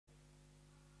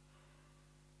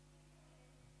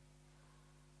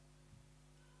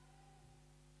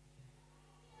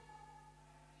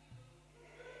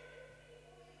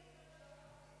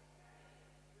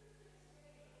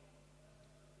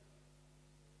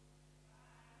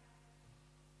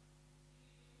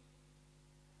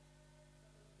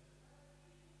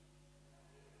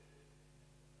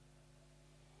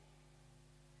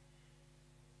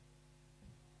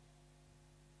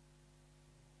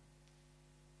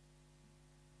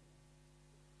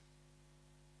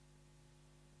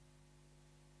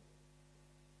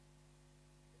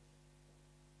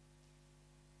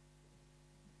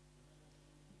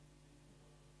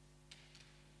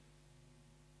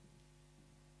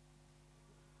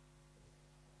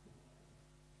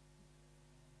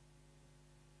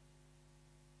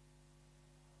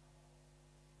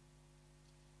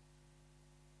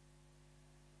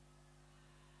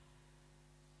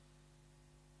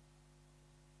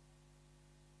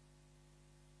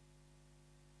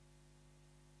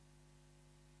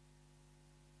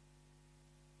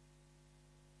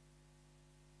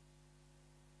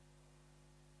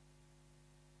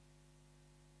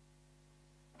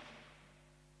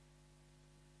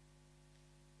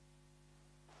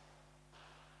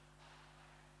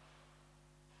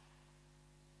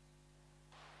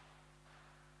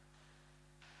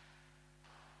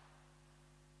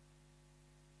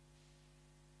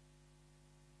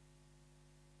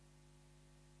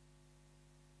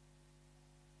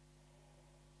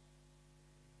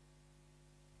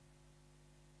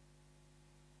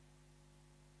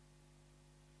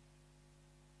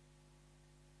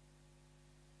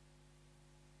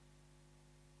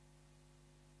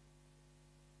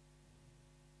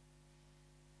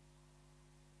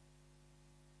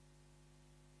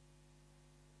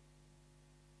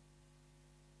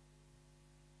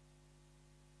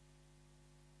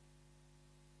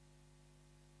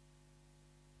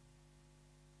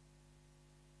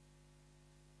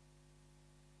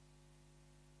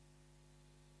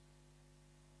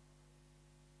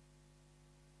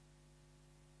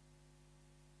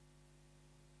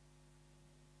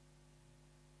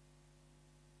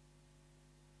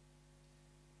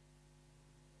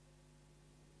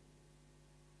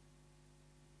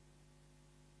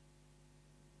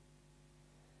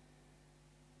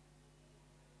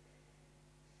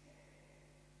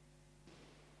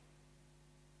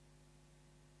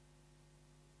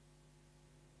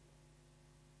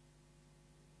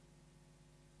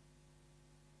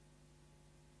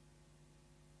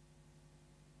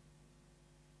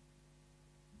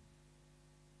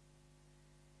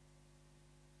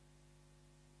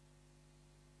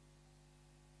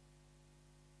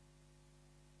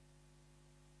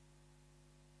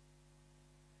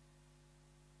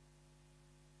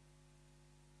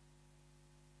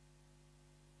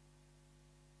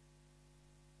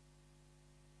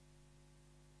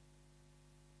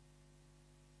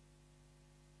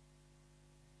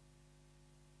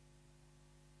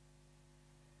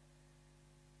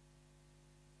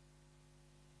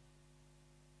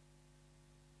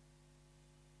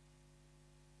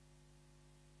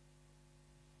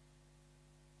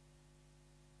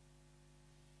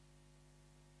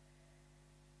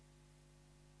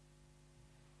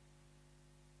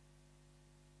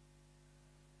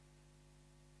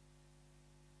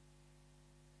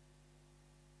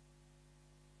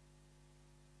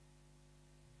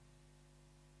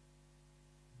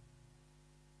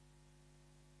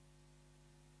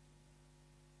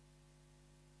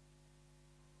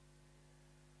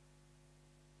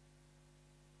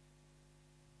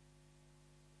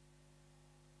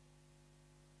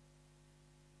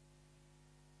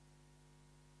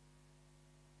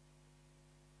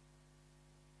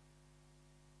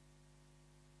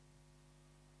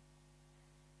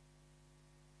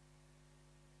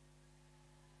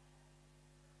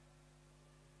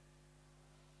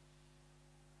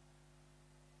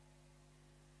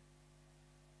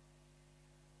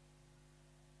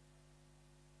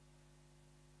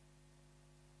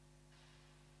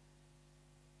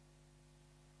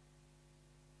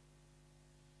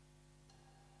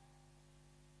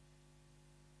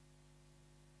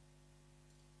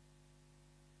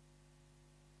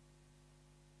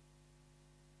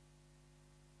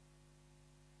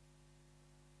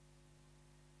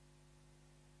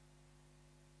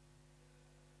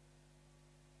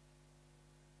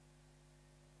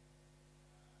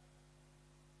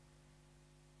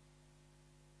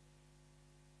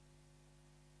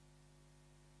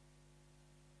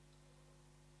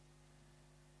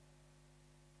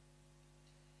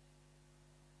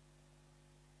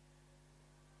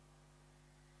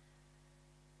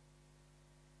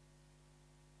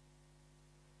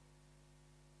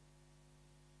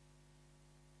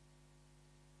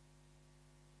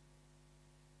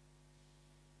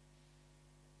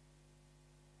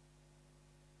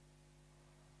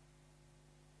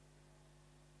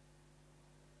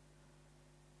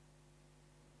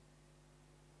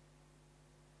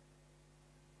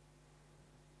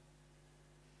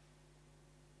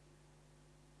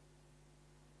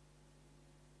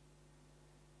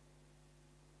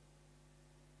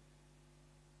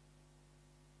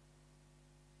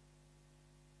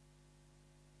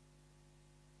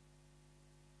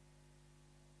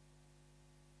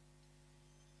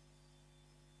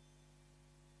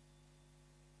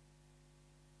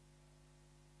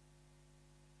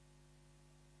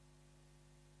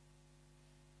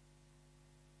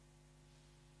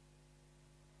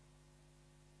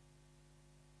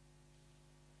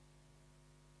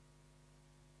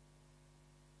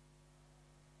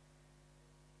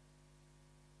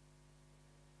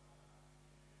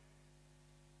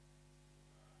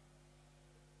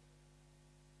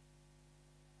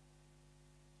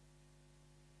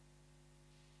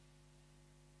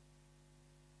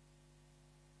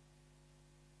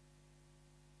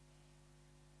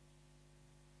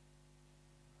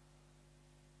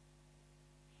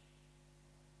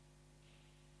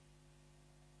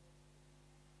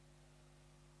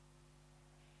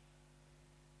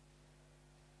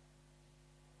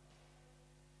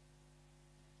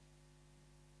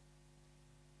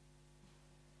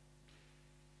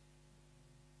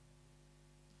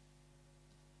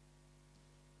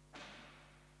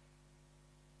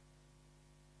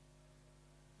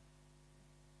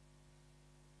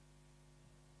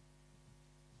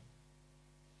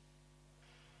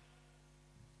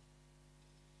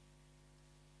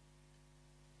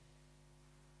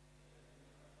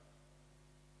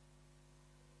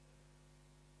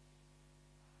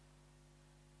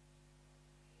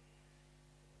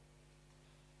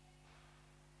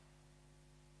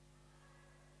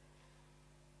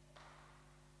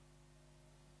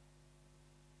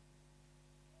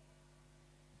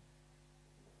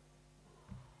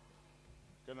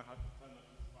gonna have to turn up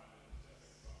this fan in a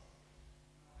second.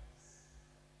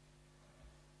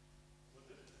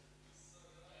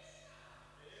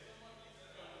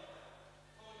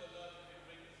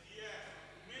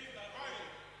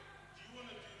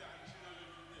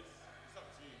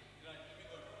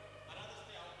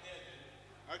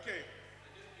 Okay.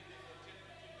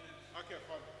 Okay,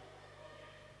 fine.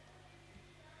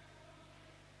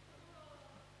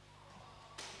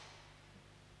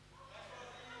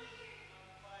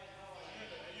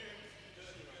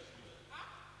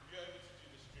 You're able to do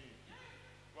the stream.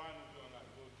 Brian will be on like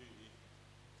full duty.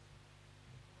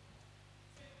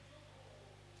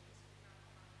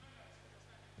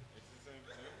 It's the same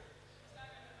thing.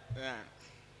 Yeah.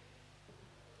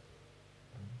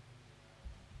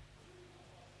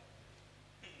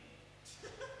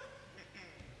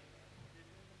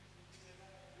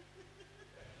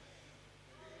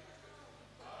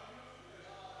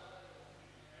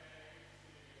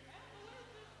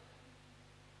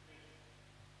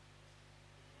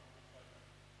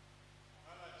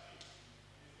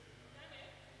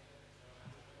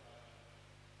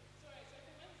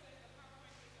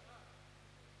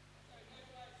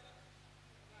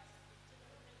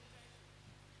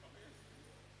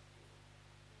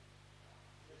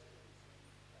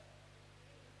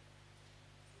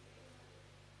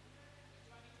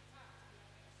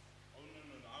 Oh, no,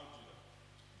 no, no, I'll do that.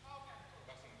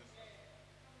 That's on this side.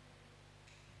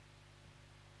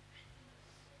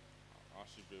 I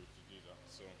should be able to do that,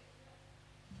 so.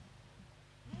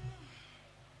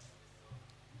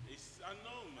 I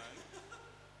know, man.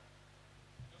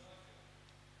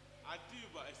 I do,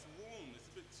 but it's warm. It's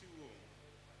a bit too warm.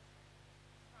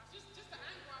 Just the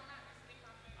angle I'm at is in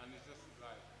my face. And it's just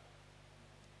like,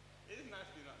 it is nice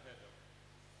being up here though.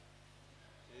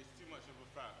 It's too much of a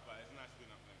fact, but it's nice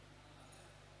being up there.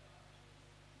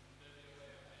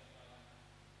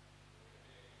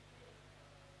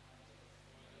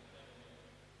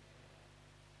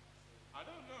 I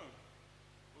don't know.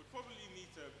 We'd probably need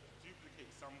to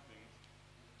duplicate some things.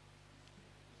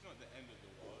 It's not the end of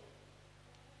the world.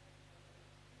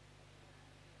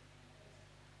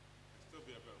 It'll still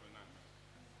be a bit of a nightmare.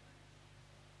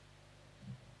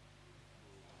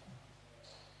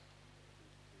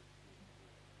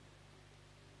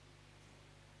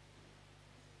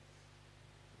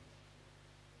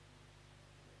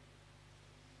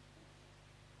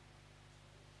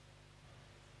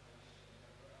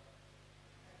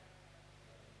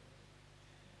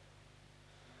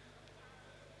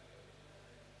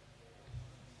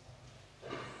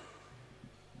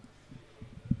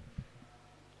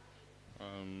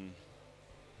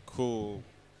 Cool.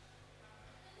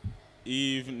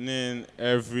 Evening,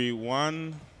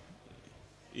 everyone.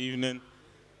 Evening.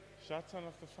 Should I turn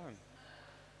off the fan?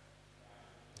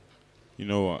 You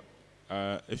know what?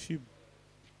 If you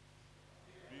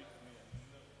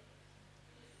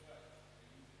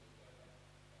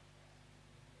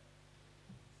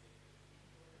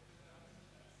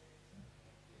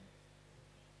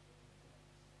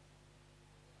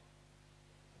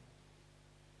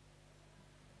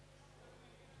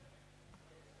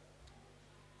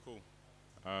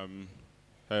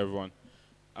hey everyone.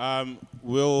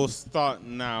 We'll start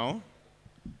now.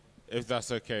 If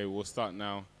that's okay, we'll start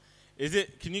now.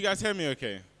 Can you guys hear me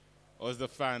okay? Or is the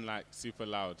fan like super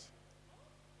loud?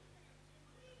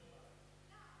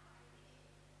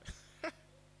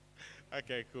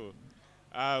 Okay, cool.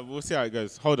 We'll see how it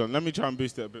goes. Hold on, let me try and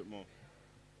boost it a bit more.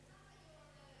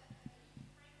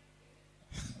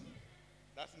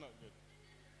 That's not good.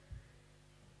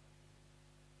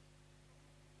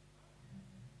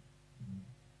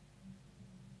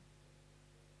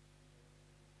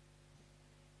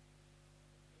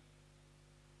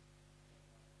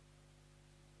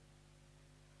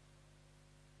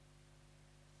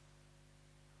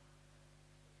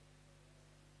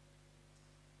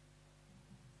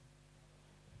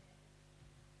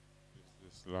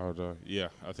 Is this louder? Yeah,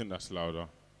 I think that's louder.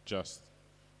 Just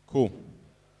cool.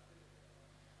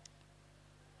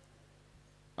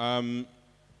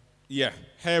 Yeah.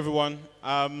 Hey everyone.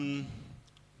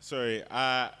 Sorry.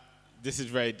 This is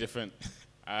very different,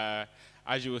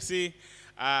 as you will see,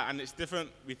 and it's different.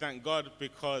 We thank God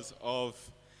because of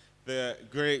the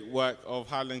great work of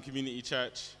Highland Community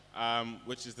Church,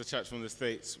 which is the church from the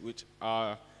States, which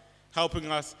are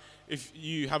helping us. If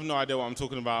you have no idea what I'm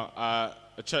talking about,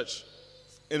 a church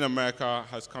in America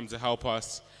has come to help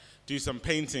us do some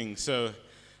painting. So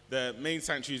the main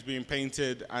sanctuary is being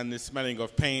painted and the smelling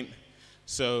of paint.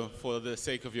 So for the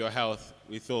sake of your health,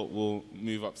 we thought we'll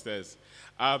move upstairs.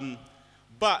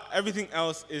 But everything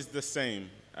else is the same.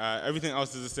 Everything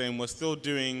else is the same. We're still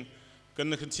doing Going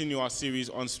to continue our series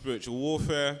on spiritual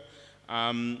warfare.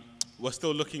 We're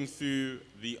still looking through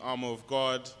the armor of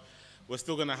God. We're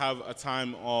still going to have a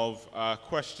time of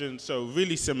questions. So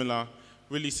really similar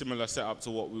setup to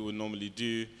what we would normally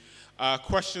do.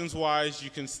 Questions-wise, you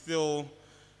can still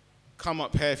come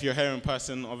up here if you're here in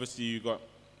person. Obviously,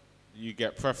 you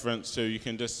get preference, so you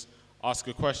can just ask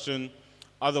a question.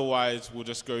 Otherwise, we'll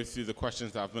just go through the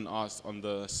questions that have been asked on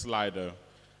the Slido.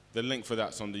 The link for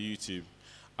that's on the YouTube.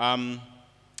 Not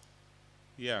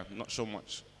sure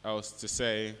much else to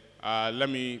say. Let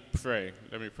me pray.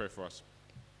 Let me pray for us.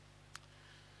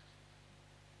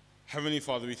 Heavenly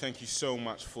Father, we thank you so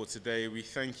much for today. We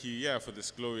thank you, for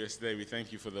this glorious day. We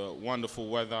thank you for the wonderful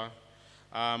weather.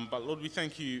 But Lord, we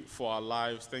thank you for our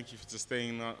lives. Thank you for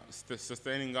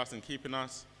sustaining us and keeping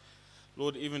us.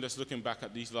 Lord, even just looking back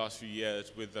at these last few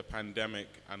years with the pandemic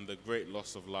and the great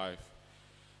loss of life,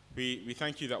 we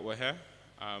thank you that we're here.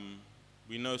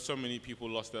 We know so many people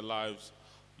lost their lives,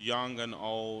 young and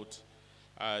old,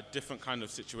 different kind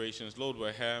of situations. Lord,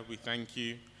 we're here. We thank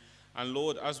you. And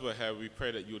Lord, as we're here, we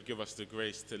pray that you would give us the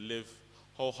grace to live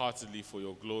wholeheartedly for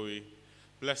your glory.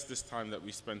 Bless this time that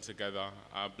we spend together.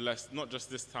 Bless not just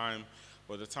this time,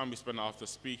 but the time we spend after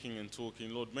speaking and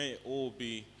talking. Lord, may it all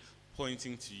be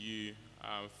pointing to you.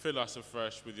 Fill us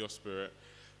afresh with your spirit.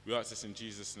 We ask this in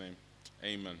Jesus' name.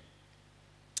 Amen.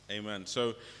 Amen.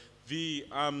 So the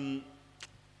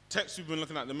text we've been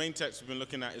looking at, the main text we've been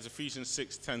looking at is Ephesians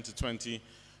 6:10-20,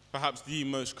 perhaps the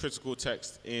most critical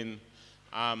text in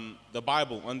the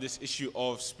Bible on this issue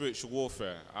of spiritual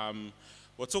warfare.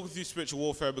 We're talking through spiritual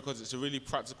warfare because it's a really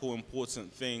practical,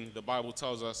 important thing. The Bible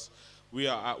tells us we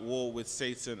are at war with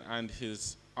Satan and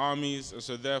his armies, and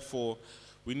so therefore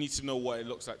we need to know what it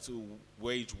looks like to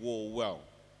wage war well.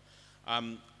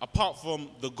 Apart from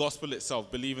the gospel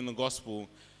itself, believing the gospel,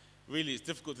 really it's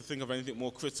difficult to think of anything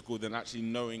more critical than actually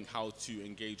knowing how to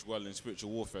engage well in spiritual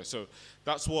warfare. So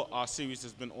that's what our series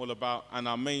has been all about, and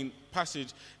our main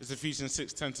passage is Ephesians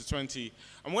 6:10-20.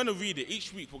 I'm going to read it.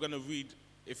 Each week we're going to read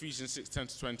Ephesians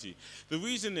 6:10-20. The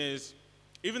reason is,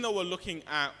 even though we're looking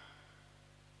at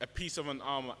a piece of an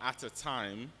armor at a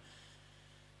time,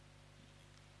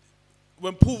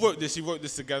 when Paul wrote this, he wrote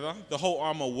this together. The whole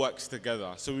armor works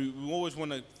together. So we always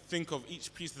want to think of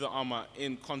each piece of the armor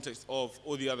in context of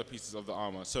all the other pieces of the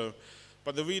armor.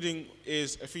 But the reading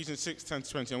is Ephesians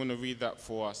 6:10-20. I'm going to read that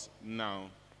for us now,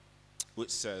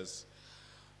 which says,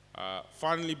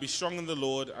 finally, be strong in the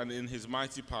Lord and in his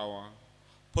mighty power.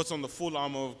 Put on the full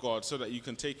armor of God so that you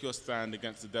can take your stand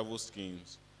against the devil's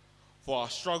schemes. For our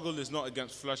struggle is not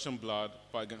against flesh and blood,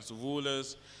 but against the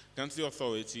rulers, against the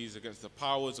authorities, against the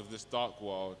powers of this dark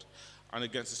world, and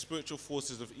against the spiritual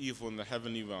forces of evil in the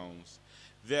heavenly realms.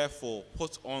 Therefore,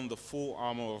 put on the full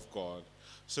armor of God,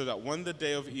 so that when the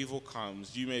day of evil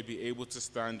comes, you may be able to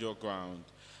stand your ground,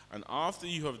 and after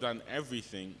you have done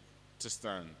everything, to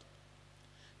stand.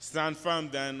 Stand firm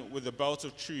then, with the belt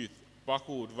of truth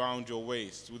buckled round your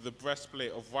waist, with the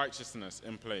breastplate of righteousness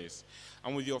in place,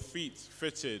 and with your feet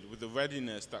fitted with the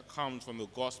readiness that comes from the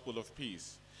gospel of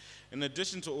peace. In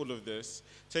addition to all of this,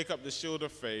 take up the shield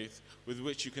of faith, with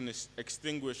which you can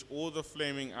extinguish all the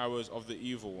flaming arrows of the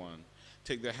evil one.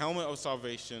 Take the helmet of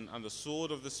salvation and the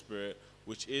sword of the Spirit,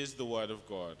 which is the word of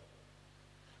God.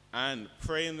 And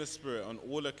pray in the Spirit on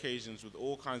all occasions with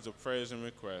all kinds of prayers and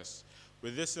requests.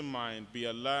 With this in mind, be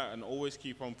alert and always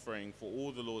keep on praying for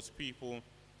all the Lord's people.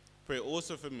 Pray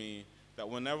also for me, that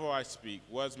whenever I speak,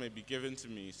 words may be given to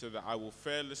me, so that I will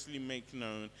fearlessly make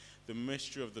known the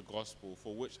mystery of the gospel,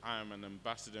 for which I am an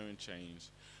ambassador in chains.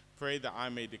 Pray that I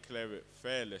may declare it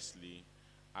fearlessly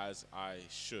as I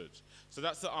should. So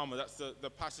that's the armor. That's the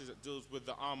passage that deals with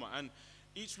the armor. And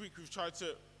each week we've tried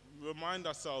to remind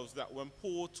ourselves that when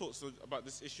Paul talks about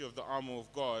this issue of the armor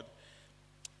of God,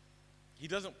 he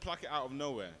doesn't pluck it out of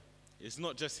nowhere. It's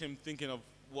not just him thinking of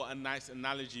what a nice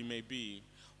analogy may be.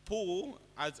 Paul,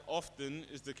 as often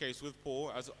is the case with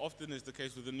Paul, as often is the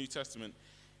case with the New Testament,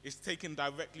 is taken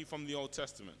directly from the Old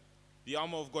Testament. The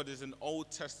armor of God is an Old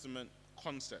Testament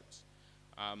concept,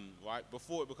 right?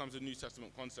 Before it becomes a New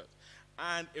Testament concept.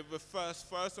 And it refers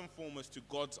first and foremost to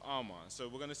God's armor. So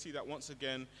we're going to see that once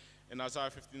again in Isaiah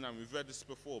 59. We've read this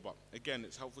before, but again,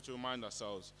 it's helpful to remind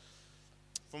ourselves.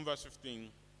 From verse 15,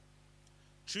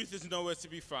 truth is nowhere to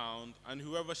be found, and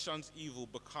whoever shuns evil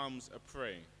becomes a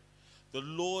prey. The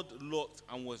Lord looked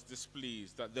and was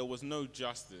displeased that there was no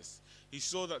justice. He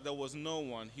saw that there was no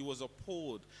one. He was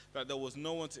appalled that there was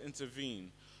no one to intervene.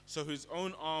 So his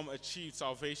own arm achieved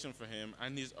salvation for him,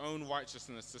 and his own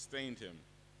righteousness sustained him.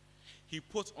 He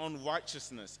put on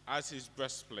righteousness as his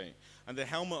breastplate, and the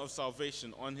helmet of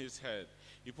salvation on his head.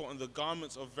 He put on the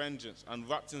garments of vengeance and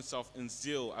wrapped himself in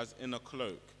zeal as in a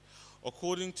cloak.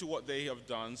 According to what they have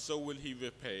done, so will he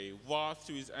repay wrath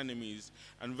to his enemies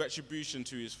and retribution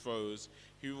to his foes.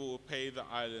 He will repay the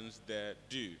islands their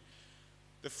due.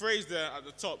 The phrase there at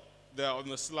the top there on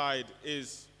the slide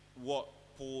is what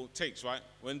Paul takes, right?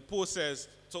 When Paul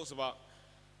talks about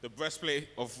the breastplate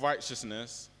of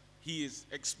righteousness, he is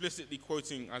explicitly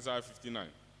quoting Isaiah 59,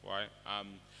 right?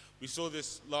 We saw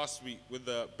this last week with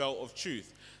the belt of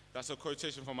truth. That's a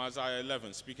quotation from Isaiah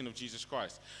 11, speaking of Jesus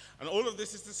Christ. And all of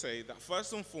this is to say that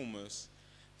first and foremost,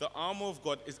 the armor of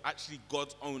God is actually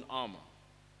God's own armor.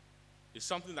 It's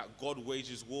something that God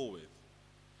wages war with,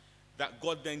 that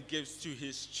God then gives to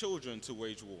his children to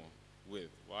wage war with,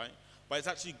 right? But it's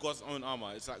actually God's own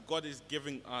armor. It's like God is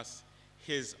giving us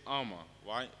his armor,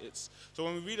 right? So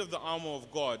when we read of the armor of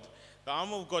God, the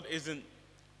armor of God isn't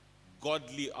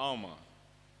godly armor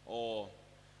or,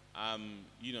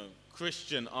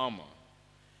 Christian armor.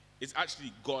 It's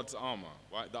actually God's armor,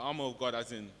 right? The armor of God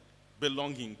as in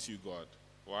belonging to God,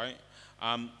 right?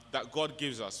 That God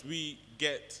gives us. We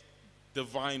get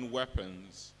divine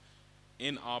weapons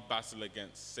in our battle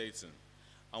against Satan.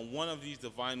 And one of these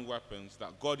divine weapons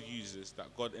that God uses, that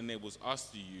God enables us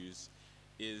to use,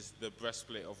 is the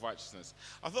breastplate of righteousness.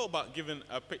 I thought about giving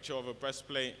a picture of a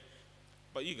breastplate,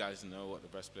 but you guys know what the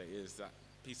breastplate is, that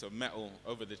piece of metal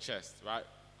over the chest, right?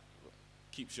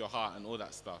 Keeps your heart and all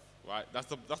that stuff, right? That's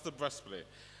the breastplate.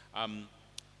 And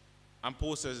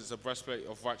Paul says it's a breastplate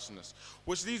of righteousness,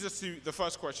 which leads us to the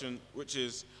first question, which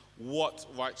is, what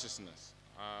righteousness?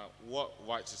 What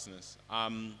righteousness?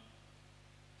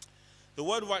 The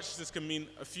word righteousness can mean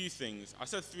a few things. I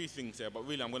said three things here, but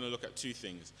really I'm going to look at two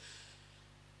things.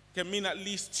 It can mean at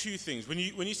least two things. When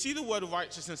you see the word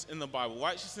righteousness in the Bible,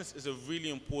 righteousness is a really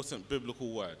important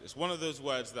biblical word. It's one of those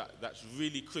words that's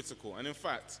really critical. And in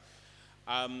fact,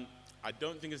 I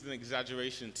don't think it's an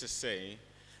exaggeration to say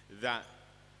that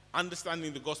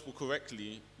understanding the gospel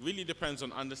correctly really depends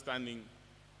on understanding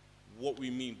what we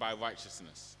mean by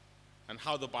righteousness and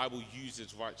how the Bible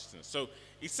uses righteousness. So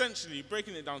essentially,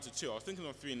 breaking it down to two, I was thinking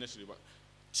of three initially, but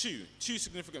two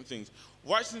significant things.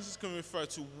 Righteousness can refer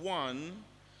to one,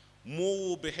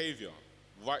 moral behavior,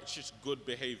 righteous, good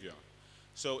behavior.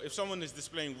 So if someone is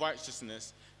displaying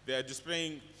righteousness, they're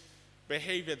displaying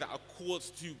behavior that accords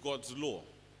to God's law.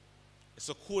 It's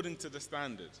according to the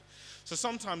standard. So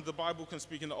sometimes the Bible can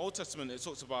speak in the Old Testament, it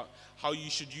talks about how you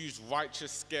should use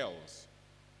righteous scales,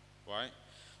 right?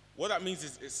 What that means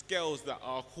is it's scales that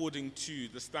are according to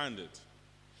the standard.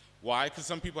 Why? Because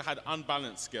some people had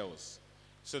unbalanced scales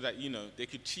so that, they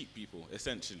could cheat people,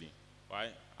 essentially,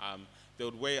 right? They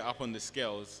would weigh it up on the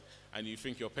scales and you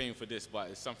think you're paying for this, but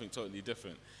it's something totally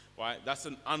different, right? That's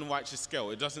an unrighteous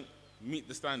scale. It doesn't meet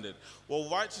the standard. Well,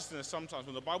 righteousness, sometimes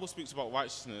when the Bible speaks about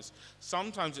righteousness,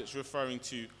 sometimes it's referring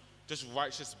to just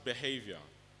righteous behavior,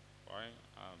 right?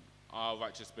 Our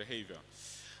righteous behavior.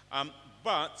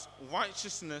 But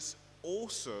righteousness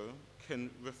also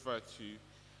can refer to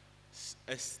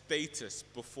a status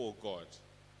before God.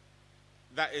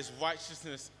 That is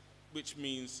righteousness, which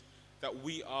means that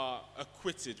we are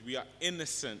acquitted, we are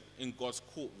innocent in God's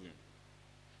courtroom.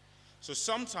 So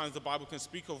sometimes the Bible can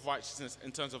speak of righteousness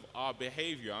in terms of our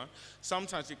behavior.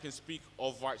 Sometimes it can speak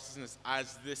of righteousness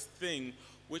as this thing,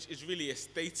 which is really a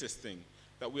status thing,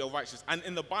 that we are righteous. And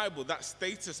in the Bible, that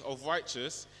status of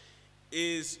righteous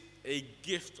is a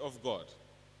gift of God,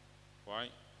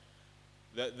 right?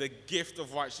 The gift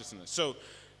of righteousness. So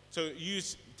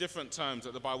use different terms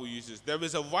that the Bible uses. There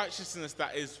is a righteousness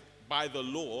that is by the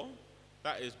law,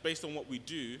 that is based on what we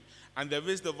do, and there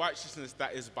is the righteousness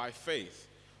that is by faith,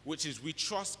 which is we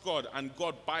trust God, and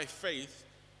God by faith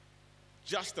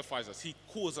justifies us. He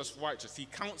calls us righteous. He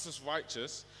counts us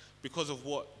righteous because of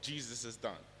what Jesus has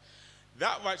done.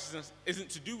 That righteousness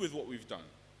isn't to do with what we've done,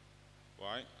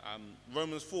 right?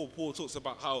 Romans 4, Paul talks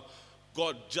about how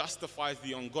God justifies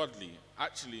the ungodly.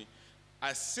 Actually,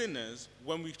 as sinners,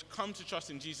 when we come to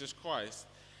trust in Jesus Christ,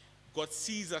 God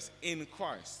sees us in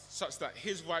Christ, such that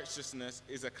his righteousness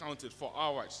is accounted for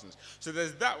our righteousness. So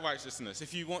there's that righteousness.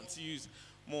 If you want to use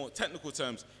more technical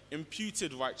terms,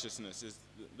 imputed righteousness is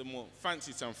the more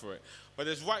fancy term for it. But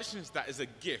there's righteousness that is a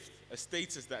gift, a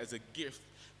status that is a gift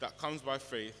that comes by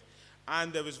faith.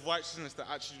 And there is righteousness that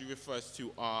actually refers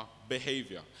to our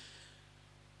behavior.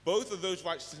 Both of those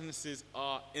righteousnesses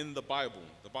are in the Bible.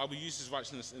 The Bible uses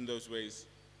righteousness in those ways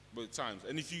both times.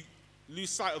 And if you lose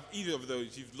sight of either of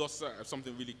those, you've lost sight of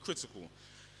something really critical.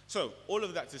 So, all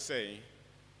of that to say,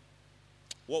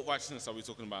 what righteousness are we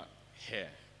talking about here?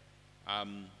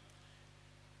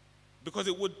 Because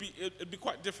it'd be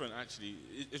quite different, actually.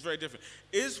 It's very different.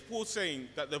 Is Paul saying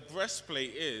that the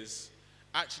breastplate is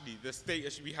actually the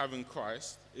status we have in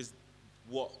Christ is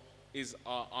what is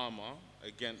our armor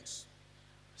against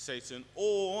Satan?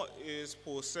 Or is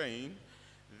Paul saying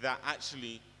that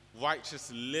actually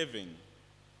righteous living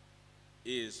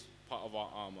is part of our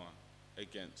armor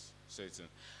against Satan?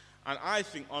 And I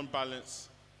think on balance,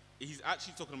 he's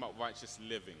actually talking about righteous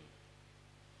living.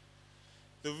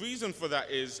 The reason for that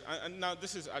is, and now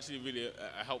this is actually really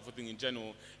a helpful thing in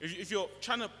general, if you're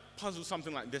trying to puzzle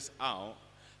something like this out,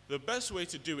 the best way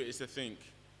to do it is to think,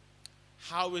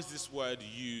 how is this word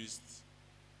used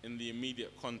in the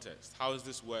immediate context? How is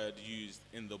this word used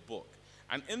in the book?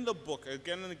 And in the book,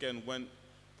 again and again, when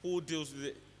Paul deals with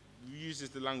it, uses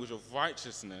the language of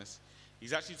righteousness,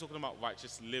 he's actually talking about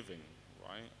righteous living,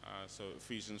 right? So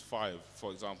Ephesians 5,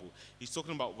 for example, he's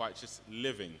talking about righteous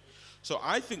living. So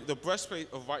I think the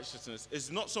breastplate of righteousness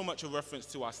is not so much a reference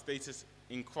to our status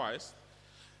in Christ,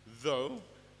 though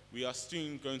we are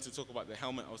soon going to talk about the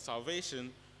helmet of salvation,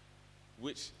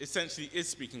 which essentially is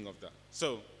speaking of that.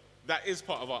 So that is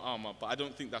part of our armor, but I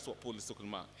don't think that's what Paul is talking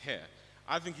about here.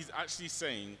 I think he's actually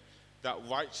saying that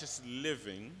righteous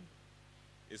living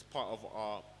is part of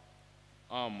our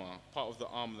armor, part of the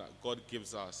armor that God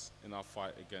gives us in our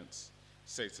fight against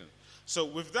Satan. So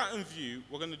with that in view,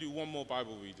 we're going to do one more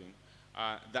Bible reading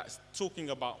that's talking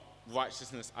about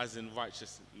righteousness as in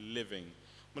righteous living.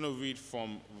 I'm going to read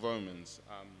from Romans.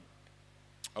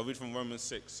 I'll read from Romans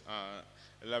 6,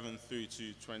 11 through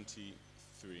to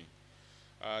 23.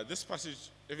 This passage,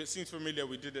 if it seems familiar,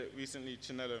 we did it recently.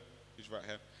 Chinello, who's right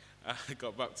here,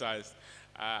 got baptized,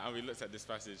 and we looked at this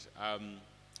passage.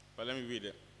 But let me read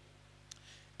it.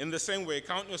 In the same way,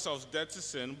 count yourselves dead to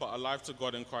sin, but alive to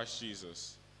God in Christ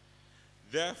Jesus.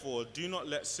 Therefore, do not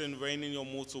let sin reign in your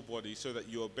mortal body so that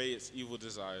you obey its evil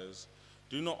desires.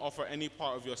 Do not offer any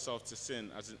part of yourself to sin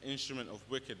as an instrument of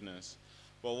wickedness,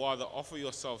 but rather offer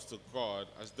yourselves to God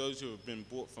as those who have been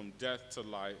brought from death to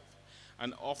life,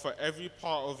 and offer every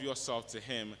part of yourself to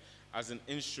him as an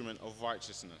instrument of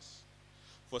righteousness.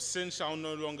 For sin shall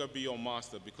no longer be your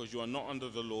master, because you are not under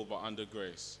the law but under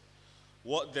grace.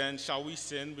 What then? Shall we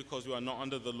sin because we are not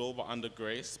under the law but under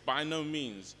grace? By no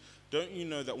means. Don't you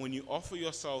know that when you offer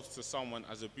yourselves to someone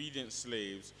as obedient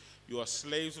slaves, you are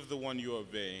slaves of the one you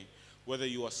obey, whether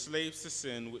you are slaves to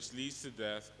sin, which leads to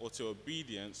death, or to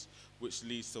obedience, which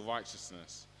leads to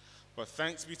righteousness? But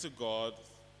thanks be to God,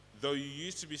 though you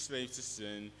used to be slaves to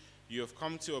sin, you have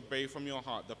come to obey from your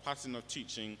heart the pattern of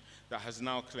teaching that has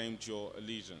now claimed your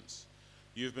allegiance.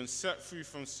 You have been set free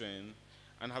from sin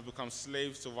and have become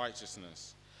slaves to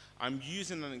righteousness. I'm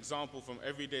using an example from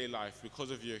everyday life because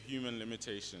of your human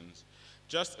limitations.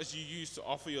 Just as you used to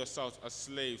offer yourselves as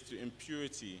slaves to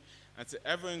impurity and to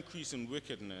ever-increasing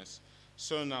wickedness,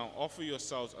 so now offer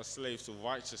yourselves as slaves to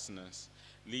righteousness,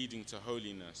 leading to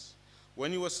holiness.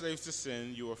 When you were slaves to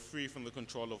sin, you were free from the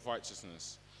control of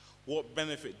righteousness. What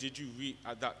benefit did you reap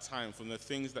at that time from the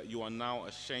things that you are now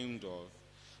ashamed of?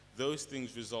 Those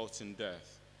things result in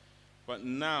death. But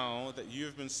now that you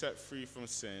have been set free from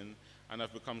sin and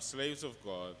have become slaves of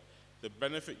God, the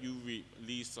benefit you reap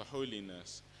leads to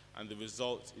holiness, and the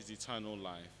result is eternal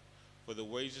life. For the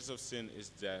wages of sin is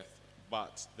death,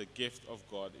 but the gift of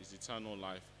God is eternal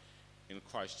life in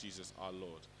Christ Jesus our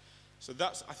Lord. So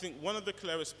that's, I think, one of the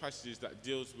clearest passages that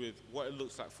deals with what it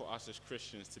looks like for us as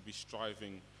Christians to be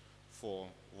striving for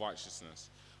righteousness,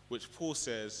 which Paul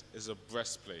says is a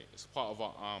breastplate. It's part of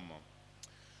our armor.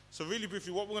 So really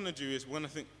briefly, what we're going to do is we're going to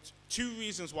think two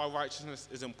reasons why righteousness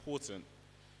is important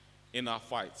in our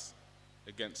fights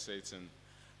against Satan,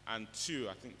 and two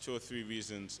or three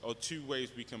reasons, or two ways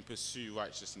we can pursue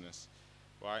righteousness,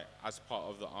 right, as part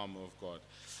of the armor of God.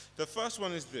 The first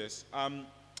one is this.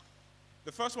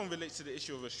 The first one relates to the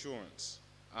issue of assurance.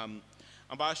 And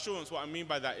by assurance, what I mean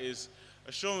by that is,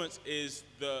 assurance is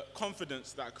the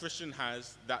confidence that a Christian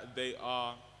has that they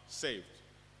are saved,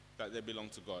 that they belong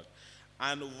to God.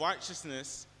 And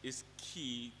righteousness is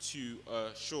key to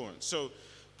assurance. So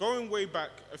going way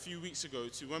back a few weeks ago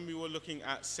to when we were looking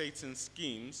at Satan's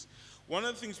schemes, one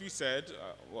of the things we said,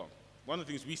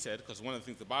 because one of the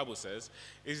things the Bible says,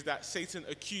 is that Satan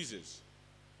accuses.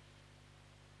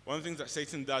 One of the things that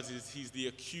Satan does is he's the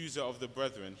accuser of the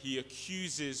brethren. He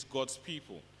accuses God's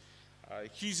people. He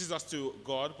accuses us to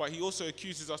God, but he also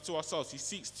accuses us to ourselves. He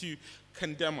seeks to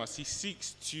condemn us. He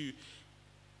seeks to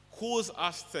cause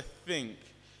us to think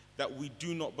that we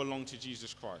do not belong to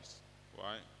Jesus Christ,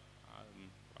 right?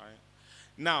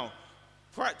 Now,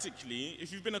 practically,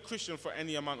 if you've been a Christian for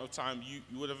any amount of time, you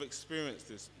would have experienced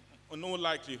this. In all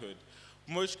likelihood,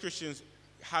 most Christians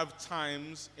have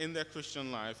times in their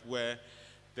Christian life where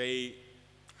they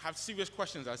have serious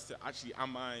questions as to, actually,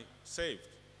 am I saved?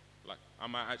 Like,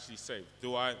 am I actually saved?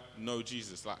 Do I know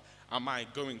Jesus? Like, am I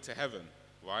going to heaven,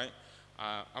 right?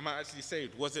 Am I actually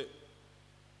saved?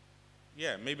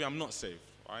 Maybe I'm not saved,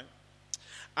 right?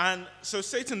 And so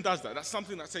Satan does that. That's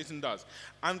something that Satan does.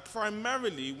 And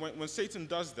primarily, when Satan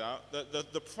does that,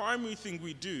 the primary thing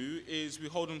we do is we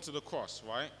hold him to the cross,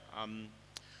 right?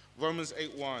 Romans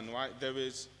 8:1, right? There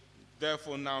is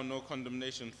therefore now no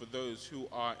condemnation for those who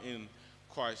are in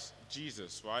Christ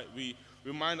Jesus, right? We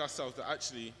remind ourselves that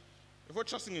actually, if we're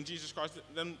trusting in Jesus Christ,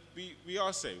 then we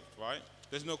are saved, right?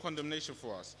 There's no condemnation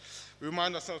for us. We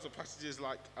remind ourselves of passages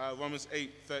like Romans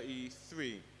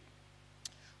 8:33,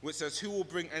 which says, who will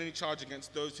bring any charge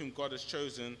against those whom God has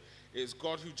chosen? It is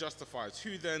God who justifies.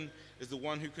 Who then is the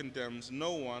one who condemns?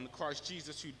 No one. Christ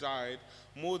Jesus, who died,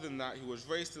 more than that, who was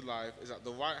raised to life, is at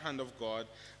the right hand of God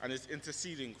and is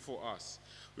interceding for us.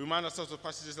 We remind ourselves of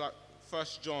passages like 1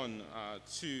 John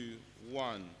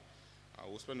 2:1.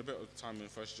 We'll spend a bit of time in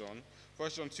 1 John.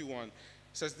 1 John 2:1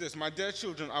 says this, my dear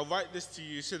children, I write this to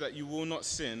you so that you will not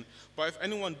sin. But if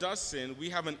anyone does sin, we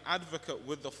have an advocate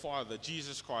with the Father,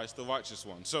 Jesus Christ, the righteous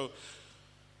one. So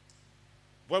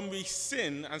when we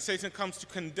sin and Satan comes to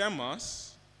condemn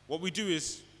us, what we do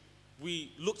is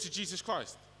we look to Jesus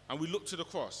Christ and we look to the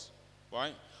cross,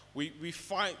 right? We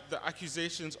fight the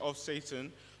accusations of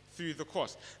Satan through the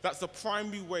cross. That's the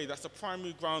primary way, that's the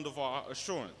primary ground of our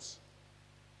assurance.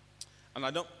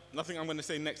 And nothing I'm going to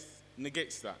say next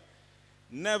negates that.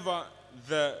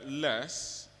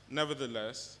 Nevertheless,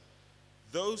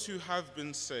 those who have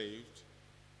been saved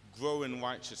grow in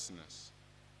righteousness.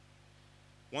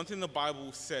 One thing the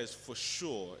Bible says for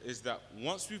sure is that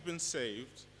once we've been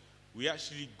saved, we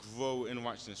actually grow in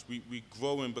righteousness. We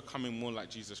grow in becoming more like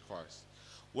Jesus Christ.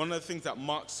 One of the things that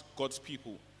marks God's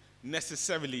people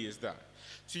necessarily is that.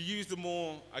 To use the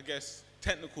more,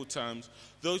 technical terms,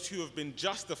 those who have been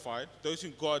justified, those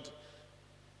who God,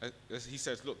 as he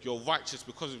says, look, you're righteous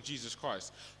because of Jesus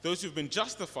Christ. Those who've been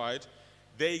justified,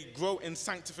 they grow in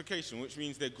sanctification, which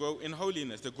means they grow in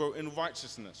holiness, they grow in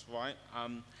righteousness, right?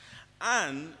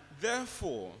 And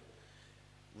therefore,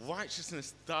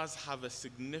 righteousness does have a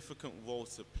significant role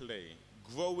to play.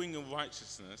 Growing in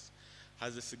righteousness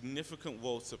has a significant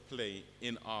role to play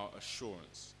in our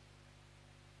assurance.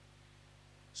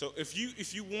 So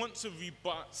if you want to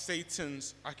rebut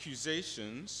Satan's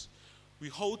accusations, we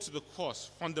hold to the cross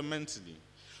fundamentally.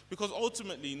 Because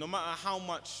ultimately, no matter how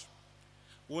much,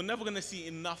 we're never going to see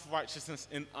enough righteousness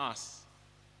in us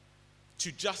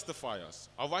to justify us.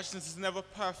 Our righteousness is never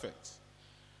perfect.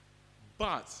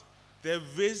 But there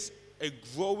is a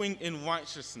growing in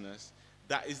righteousness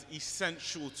that is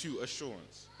essential to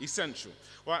assurance. Essential.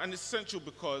 Right? And it's essential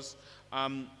because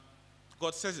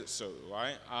God says it so,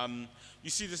 right? You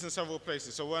see this in several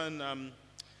places. So when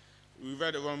we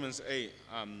read Romans 8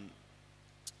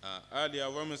 earlier,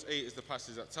 Romans 8 is the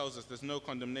passage that tells us there's no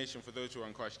condemnation for those who are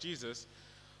in Christ Jesus.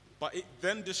 But it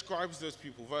then describes those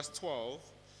people. Verse 12,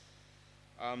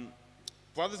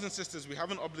 brothers and sisters, we have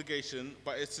an obligation,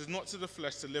 but it is not to the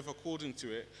flesh to live according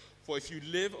to it. For if you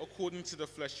live according to the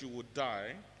flesh, you will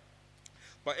die.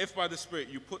 But if by the Spirit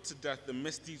you put to death the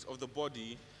misdeeds of the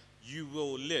body, you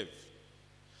will live.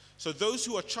 So those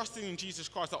who are trusting in Jesus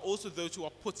Christ are also those who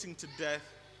are putting to death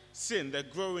sin. They're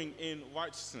growing in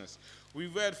righteousness. We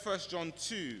read 1 John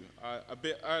 2 a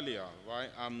bit earlier, right?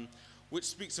 Which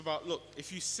speaks about, look,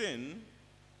 if you sin,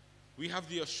 we have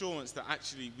the assurance that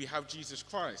actually we have Jesus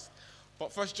Christ.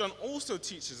 But 1 John also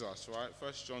teaches us, right?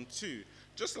 1 John 2,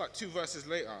 just like 2 verses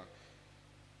later,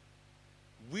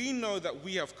 we know that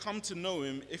we have come to know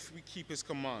him if we keep his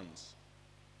commands.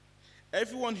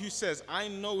 Everyone who says, I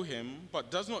know him,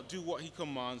 but does not do what he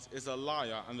commands is a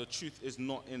liar, and the truth is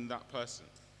not in that person.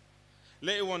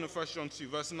 Later on in 1 John 2,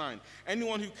 verse 9,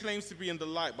 anyone who claims to be in the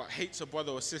light but hates a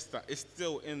brother or sister is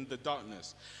still in the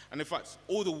darkness. And in fact,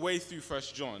 all the way through 1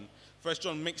 John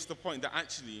makes the point that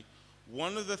actually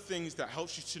one of the things that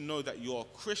helps you to know that you're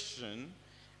a Christian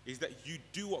is that you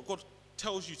do what God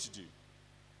tells you to do.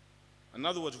 In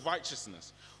other words,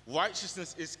 righteousness.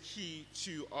 Righteousness is key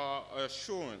to our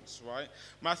assurance, right?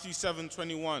 Matthew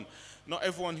 7:21. Not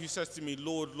everyone who says to me,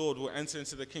 Lord, Lord, will enter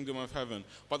into the kingdom of heaven,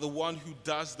 but the one who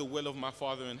does the will of my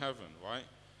Father in heaven, right?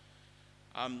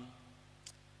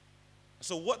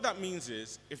 So what that means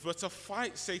is, if we're to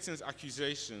fight Satan's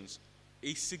accusations,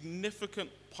 a significant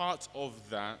part of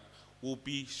that will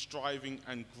be striving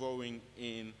and growing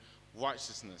in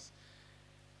righteousness.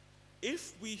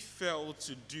 If we fail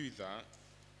to do that,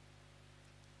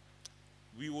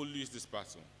 we will lose this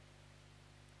battle.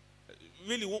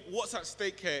 Really, what's at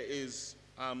stake here is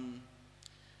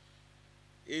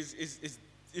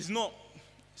not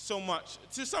so much,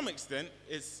 to some extent,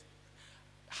 is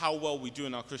how well we do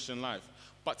in our Christian life.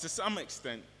 But to some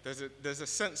extent, there's a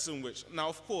sense in which, now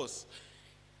of course,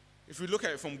 if we look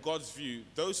at it from God's view,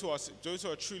 those who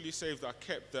are truly saved are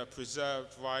kept, they're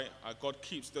preserved, right? God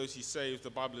keeps those he saves. The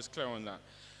Bible is clear on that.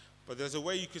 But there's a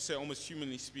way you could say, almost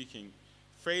humanly speaking,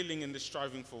 failing in the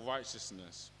striving for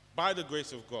righteousness, by the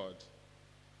grace of God,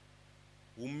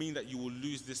 will mean that you will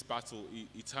lose this battle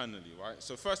eternally, right?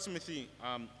 So 1 Timothy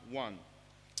 1,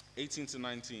 18 to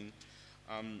 19,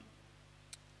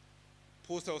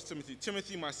 Paul tells Timothy,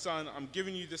 Timothy, my son, I'm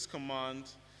giving you this command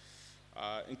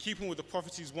in keeping with the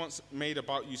prophecies once made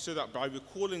about you, so that by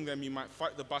recalling them you might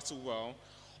fight the battle well,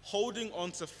 holding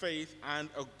on to faith and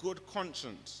a good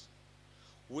conscience,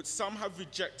 which some have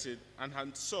rejected and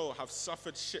so have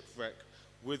suffered shipwreck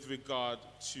with regard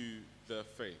to the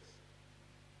faith.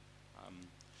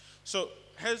 So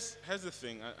here's the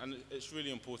thing, and it's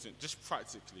really important, just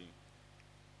practically.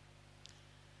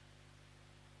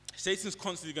 Satan's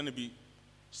constantly going to be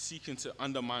seeking to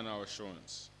undermine our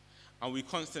assurance, and we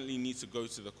constantly need to go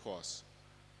to the cross.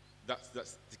 That's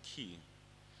the key.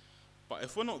 But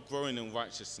if we're not growing in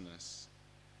righteousness,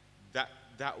 that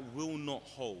will not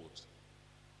hold.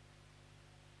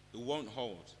 It won't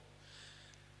hold.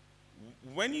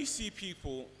 When you see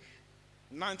people,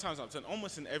 9 times out of 10,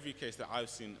 almost in every case that I've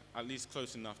seen, at least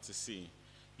close enough to see,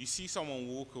 you see someone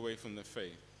walk away from the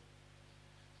faith.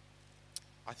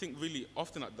 I think really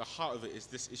often at the heart of it is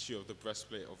this issue of the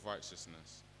breastplate of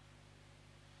righteousness.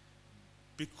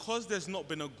 Because there's not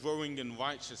been a growing in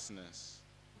righteousness,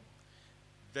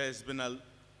 there's been a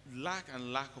lack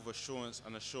of assurance,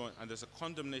 and there's a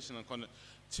condemnation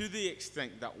to the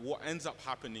extent that what ends up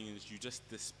happening is you just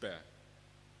despair.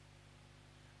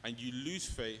 And you lose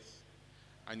faith,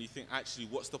 and you think, actually,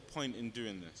 what's the point in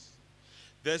doing this?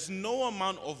 There's no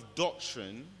amount of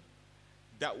doctrine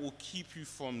that will keep you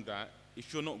from that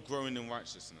if you're not growing in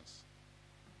righteousness.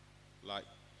 Like,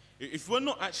 if we're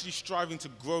not actually striving to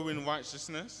grow in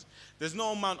righteousness, there's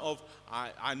no amount of,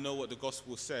 I know what the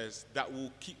gospel says, that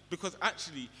will keep, because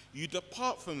actually, you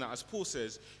depart from that, as Paul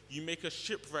says, you make a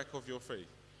shipwreck of your faith.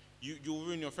 You'll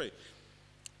ruin your faith.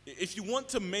 If you want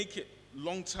to make it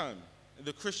long term in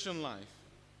the Christian life,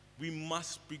 we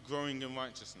must be growing in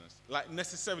righteousness. Like,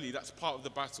 necessarily, that's part of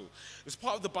the battle. It's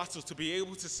part of the battle to be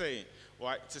able to say,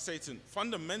 right, to Satan,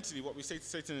 fundamentally what we say to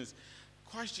Satan is,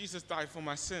 Christ Jesus died for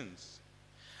my sins.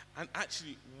 And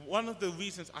actually, one of the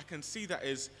reasons I can see that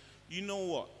is, you know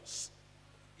what,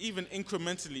 even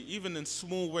incrementally, even in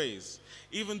small ways,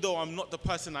 even though I'm not the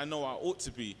person I know I ought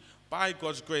to be, by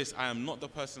God's grace, I am not the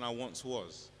person I once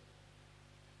was.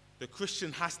 The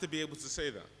Christian has to be able to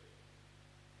say that.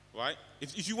 Right?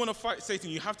 If you want to fight Satan,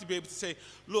 you have to be able to say,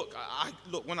 look,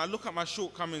 when I look at my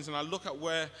shortcomings and I look at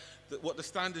what the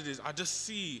standard is, I just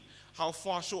see how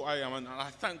far short I am, and I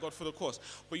thank God for the cross.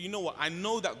 But you know what? I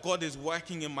know that God is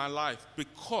working in my life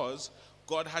because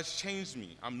God has changed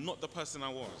me. I'm not the person I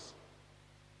was.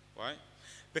 Right?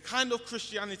 The kind of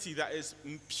Christianity that is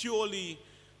purely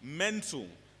mental,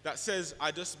 that says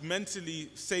I just mentally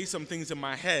say some things in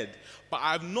my head, but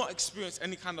I've not experienced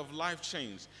any kind of life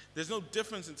change. There's no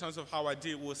difference in terms of how I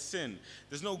deal with sin.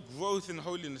 There's no growth in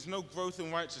holiness, no growth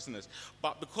in righteousness.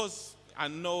 But because I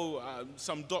know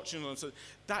some doctrine,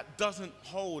 that doesn't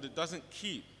hold, it doesn't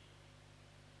keep.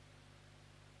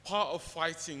 Part of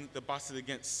fighting the battle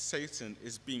against Satan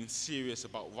is being serious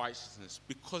about righteousness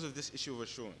because of this issue of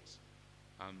assurance.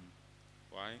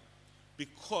 Right?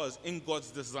 Because in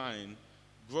God's design,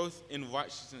 growth in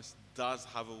righteousness does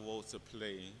have a role to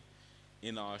play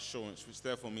in our assurance, which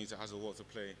therefore means it has a role to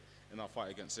play in our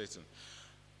fight against Satan.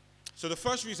 So the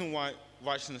first reason why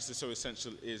righteousness is so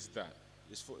essential is that.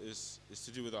 Is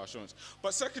to do with our assurance.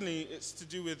 But secondly, it's to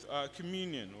do with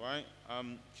communion, right?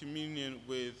 Communion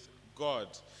with God.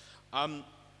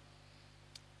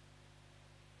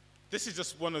 This is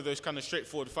just one of those kind of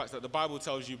straightforward facts that the Bible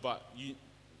tells you, but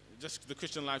just the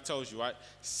Christian life tells you, right?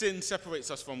 Sin separates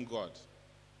us from God.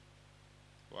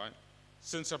 Right?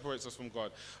 Sin separates us from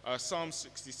God. Psalm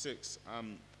 66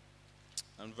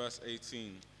 and verse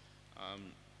 18.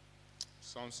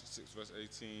 Psalm 66 verse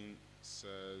 18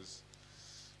 says,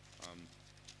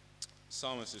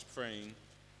 Psalmist is praying,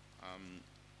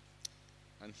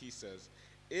 and he says,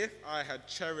 if I had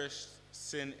cherished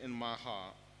sin in my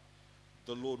heart,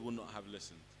 the Lord would not have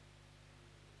listened.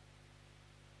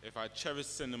 If I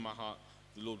cherished sin in my heart,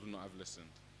 the Lord would not have listened.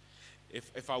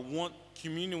 If I want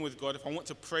communion with God, if I want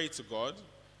to pray to God,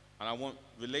 and I want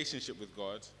relationship with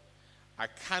God, I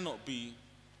cannot be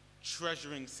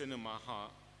treasuring sin in my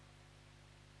heart,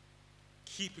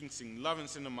 keeping sin, loving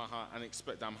sin in my heart, and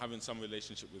expect that I'm having some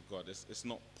relationship with God. It's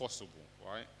not possible,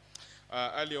 right?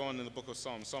 Earlier on in the book of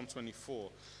Psalms, Psalm 24,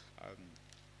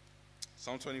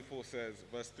 Psalm 24 says,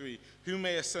 verse 3, "Who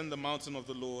may ascend the mountain of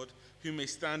the Lord? Who may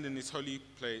stand in his holy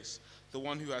place? The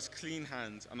one who has clean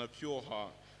hands and a pure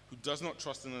heart, who does not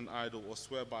trust in an idol or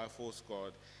swear by a false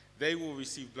god. They will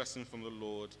receive blessing from the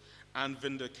Lord and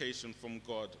vindication from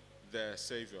God, their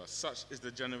Savior. Such is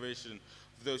the generation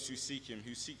of those who seek him,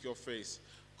 who seek your face,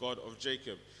 God of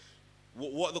Jacob."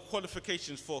 What are the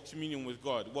qualifications for communion with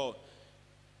God? Well,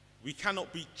 we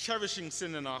cannot be cherishing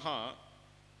sin in our heart,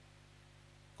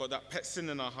 got that pet sin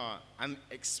in our heart, and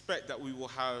expect that we will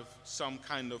have some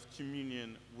kind of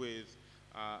communion with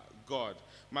God.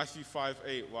 Matthew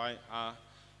 5:8, right?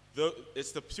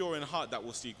 It's the pure in heart that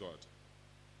will see God.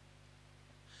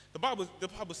 The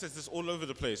Bible says this all over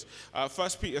the place.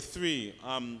 1 Peter 3,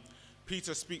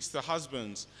 Peter speaks to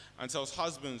husbands and tells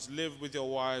husbands, live with your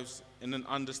wives in an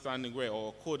understanding way or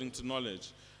according to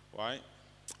knowledge, right?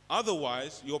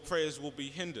 Otherwise, your prayers will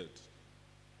be hindered.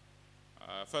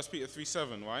 1 Peter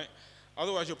 3:7, right?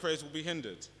 Otherwise, your prayers will be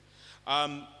hindered.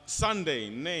 Sunday,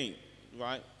 Nate,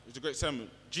 right? It's a great sermon.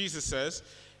 Jesus says,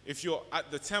 if you're at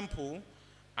the temple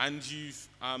and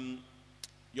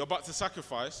you're about to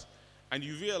sacrifice, and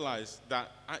you realize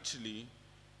that actually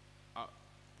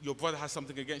your brother has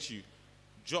something against you,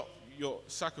 drop your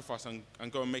sacrifice and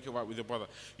go and make it right with your brother.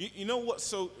 You know what's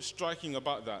so striking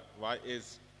about that, right,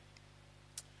 is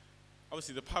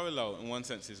obviously the parallel in one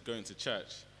sense is going to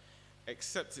church,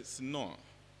 except it's not.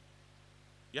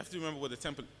 You have to remember where the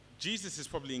temple, Jesus is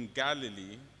probably in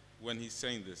Galilee when he's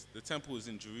saying this. The temple is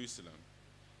in Jerusalem.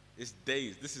 It's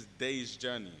days. This is days'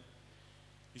 journey.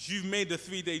 If you've made a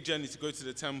 3-day journey to go to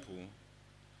the temple,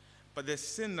 but there's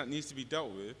sin that needs to be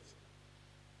dealt with,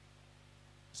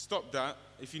 stop that.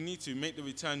 If you need to, make the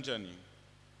return journey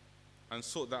and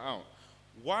sort that out.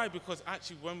 Why? Because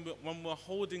actually when we're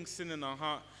holding sin in our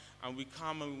heart and we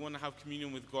come and we want to have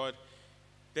communion with God,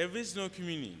 there is no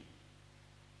communion.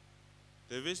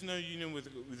 There is no union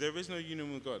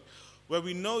with God. Where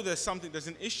we know there's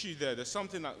an issue there's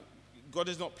something that God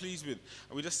is not pleased with,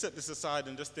 and we just set this aside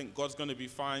and just think God's going to be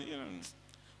fine,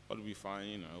 God will be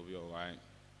fine, it'll be all right.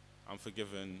 I'm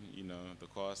forgiven, the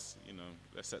cost,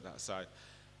 let's set that aside.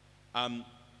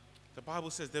 The Bible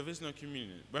says there is no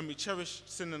communion. When we cherish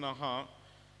sin in our heart,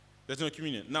 there's no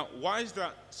communion. Now, why is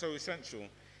that so essential?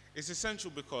 It's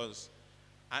essential because,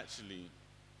 actually,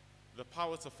 the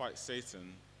power to fight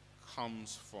Satan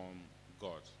comes from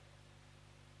God.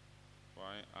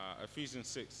 Right? Ephesians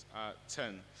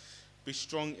 6:10. Be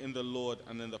strong in the Lord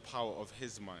and in the power of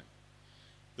his might.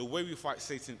 The way we fight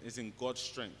Satan is in God's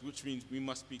strength, which means we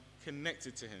must be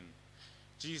connected to him.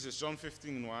 Jesus, John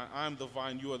 15, right? I am the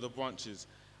vine, you are the branches.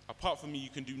 Apart from me, you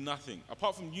can do nothing.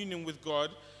 Apart from union with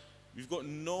God,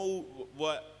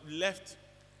 we're left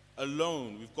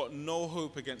alone. We've got no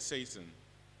hope against Satan.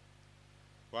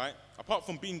 Right? Apart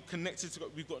from being connected to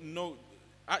God, we've got no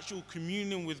actual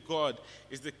communion with God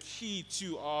is the key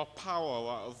to our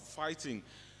power of fighting.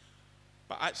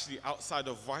 But actually, outside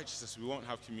of righteousness, we won't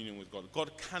have communion with God.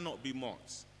 God cannot be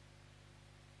mocked.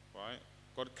 Right?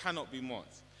 God cannot be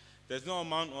mocked. There's no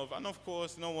amount of, and of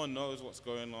course, no one knows what's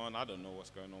going on. I don't know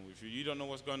what's going on with you. You don't know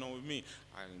what's going on with me.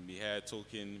 I can be here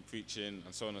talking, preaching,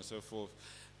 and so on and so forth,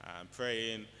 and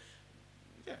praying.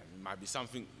 Yeah, it might be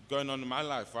something going on in my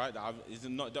life, right? That is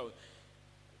not that.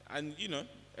 And,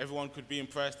 everyone could be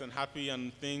impressed and happy,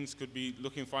 and things could be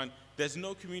looking fine. There's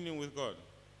no communion with God.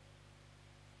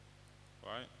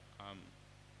 Right?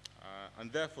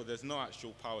 And therefore, there's no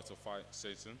actual power to fight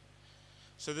Satan.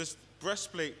 So this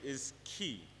breastplate is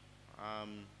key.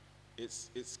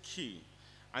 It's key.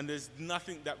 And there's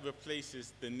nothing that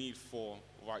replaces the need for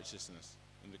righteousness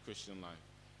in the Christian life.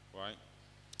 Right?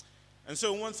 And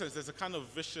so in one sense, there's a kind of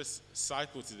vicious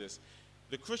cycle to this.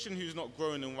 The Christian who's not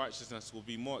growing in righteousness will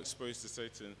be more exposed to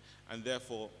Satan, and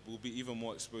therefore will be even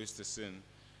more exposed to sin.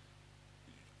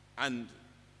 And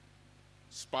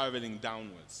spiraling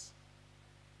downwards,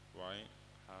 right?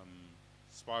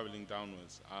 Spiraling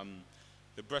downwards.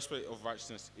 The breastplate of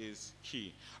righteousness is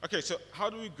key. Okay, so how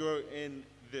do we grow in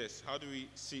this? How do we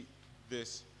seek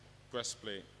this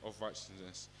breastplate of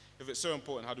righteousness? If it's so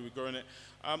important, how do we grow in it?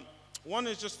 One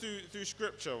is just through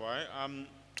Scripture, right?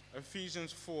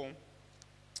 Ephesians 4,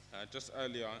 just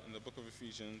earlier in the book of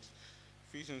Ephesians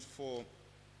 4,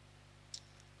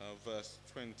 verse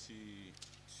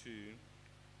 22.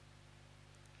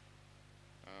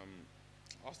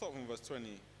 I'll start from verse 20.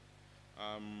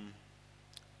 In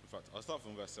fact, I'll start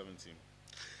from verse 17.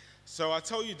 So I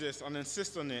tell you this and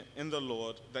insist on it in the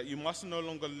Lord, that you must no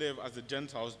longer live as the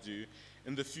Gentiles do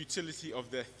in the futility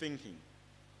of their thinking.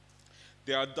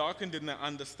 They are darkened in their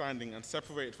understanding and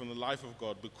separated from the life of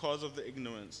God because of the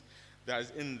ignorance that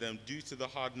is in them due to the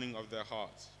hardening of their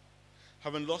hearts.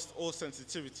 Having lost all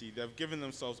sensitivity, they have given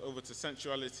themselves over to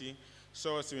sensuality,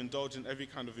 so as to indulge in every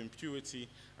kind of impurity,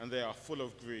 and they are full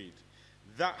of greed.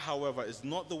 That, however, is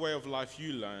not the way of life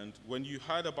you learned when you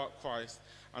heard about Christ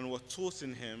and were taught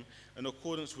in him in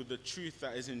accordance with the truth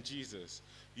that is in Jesus.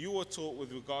 You were taught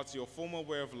with regard to your former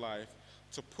way of life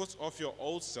to put off your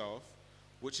old self,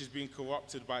 which is being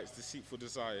corrupted by its deceitful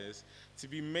desires, to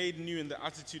be made new in the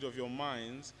attitude of your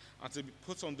minds, and to be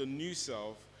put on the new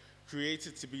self,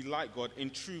 created to be like God in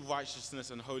true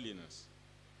righteousness and holiness.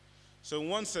 So in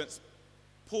one sense,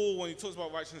 Paul, when he talks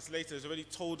about righteousness later, has already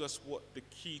told us what the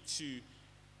key to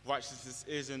righteousness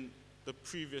is in the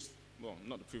previous, well,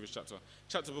 not the previous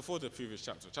chapter before the previous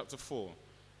chapter, chapter 4.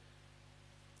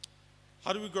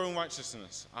 How do we grow in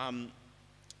righteousness?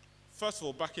 First of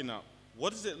all, backing up,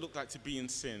 what does it look like to be in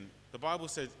sin? The Bible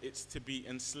says it's to be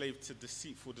enslaved to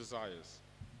deceitful desires.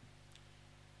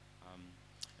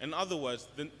 In other words,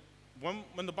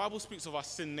 when the Bible speaks of our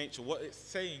sin nature, what it's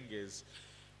saying is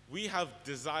we have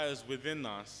desires within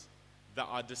us that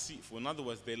are deceitful. In other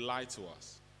words, they lie to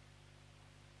us.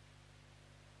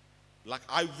 Like,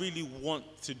 I really want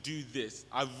to do this.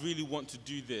 I really want to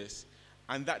do this.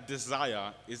 And that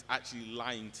desire is actually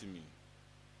lying to me.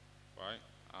 Right?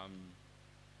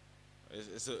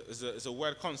 It's a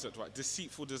weird concept, right?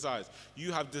 Deceitful desires.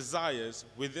 You have desires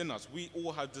within us. We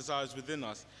all have desires within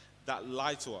us that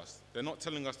lie to us. They're not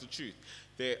telling us the truth.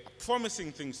 They're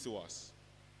promising things to us.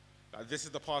 That this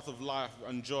is the path of life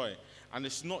and joy. And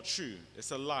it's not true. It's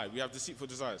a lie. We have deceitful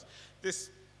desires. This,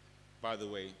 by the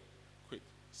way, quick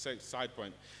side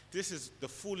point. This is the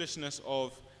foolishness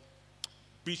of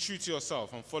be true to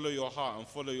yourself and follow your heart and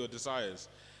follow your desires.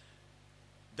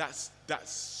 That's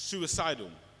suicidal.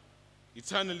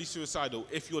 Eternally suicidal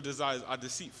if your desires are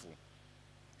deceitful.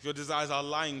 If your desires are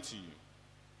lying to you,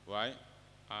 right?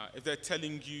 If they're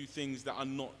telling you things that are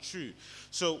not true.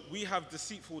 So we have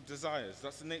deceitful desires.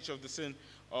 That's the nature of the sin,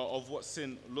 of what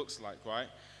sin looks like, right?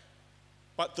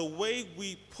 But the way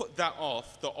we put that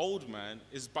off, the old man,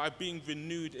 is by being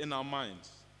renewed in our minds,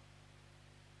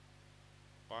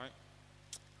 right?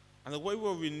 And the way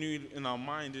we're renewed in our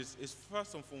mind is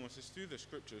first and foremost, is through the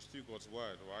scriptures, through God's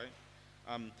word,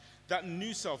 right? That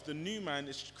new self, the new man,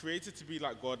 is created to be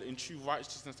like God in true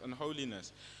righteousness and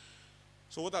holiness.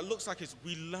 So what that looks like is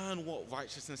we learn what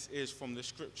righteousness is from the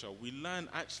scripture. We learn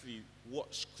actually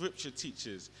what scripture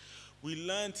teaches. We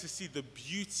learn to see the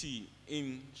beauty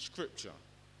in scripture,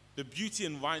 the beauty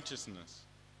in righteousness,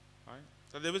 right?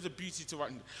 So there is a beauty to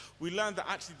righteousness. We learn that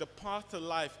actually the path to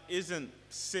life isn't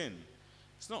sin.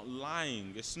 It's not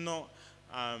lying. It's not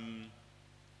a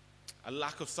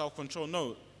lack of self-control.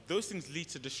 No, those things lead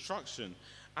to destruction.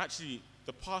 Actually,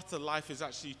 the path to life is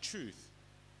actually truth,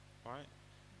 right?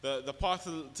 The path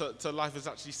to life is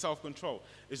actually self-control.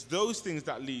 It's those things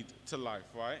that lead to life,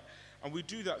 right? And we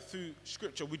do that through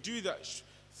scripture. We do that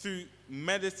through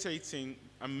meditating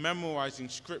and memorizing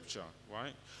scripture,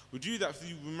 right? We do that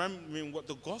through remembering what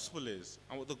the gospel is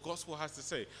and what the gospel has to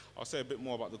say. I'll say a bit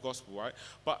more about the gospel, right?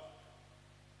 But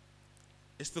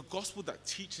it's the gospel that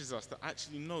teaches us that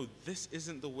actually, no, this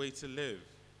isn't the way to live.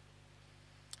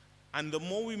 And the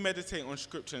more we meditate on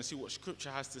scripture and see what scripture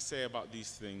has to say about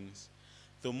these things,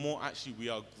 the more actually we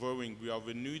are growing, we are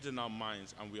renewed in our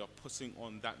minds, and we are putting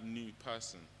on that new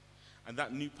person. And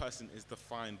that new person is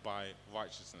defined by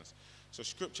righteousness. So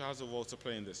scripture has a role to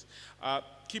play in this.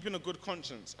 Keeping a good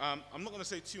conscience. I'm not going to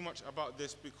say too much about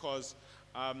this because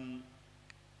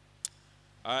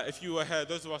if you were here,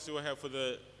 those of us who were here for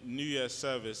the New Year's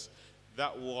service,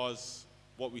 that was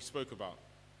what we spoke about.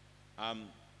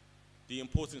 The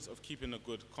importance of keeping a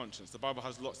good conscience. The Bible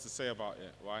has lots to say about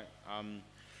it, right?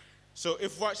 So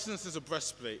if righteousness is a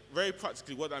breastplate, very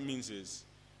practically what that means is,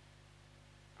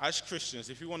 as Christians,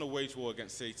 if we want to wage war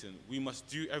against Satan, we must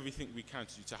do everything we can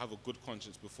to have a good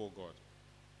conscience before God.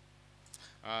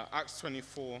 Acts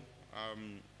 24,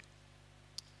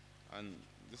 and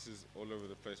this is all over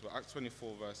the place, but Acts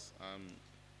 24 verse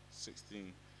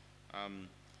 16.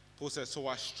 Paul says, "So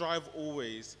I strive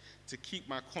always to keep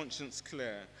my conscience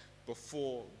clear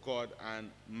before God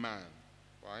and man,"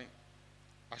 right?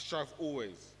 I strive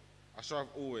always.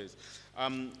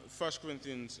 1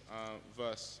 Corinthians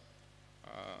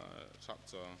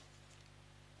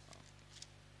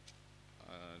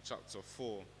chapter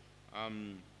 4,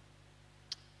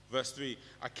 verse 3.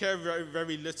 "I care very,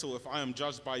 very little if I am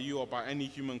judged by you or by any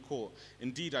human court.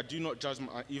 Indeed, I do not judge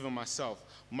even myself.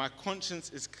 My conscience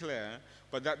is clear,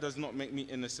 but that does not make me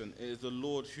innocent. It is the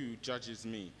Lord who judges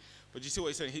me." But you see what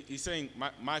he's saying? He's saying,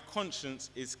 my conscience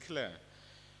is clear.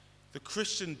 The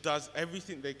Christian does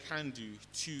everything they can do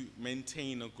to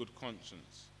maintain a good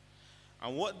conscience.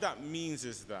 And what that means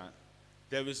is that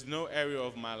There is no area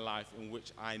of my life in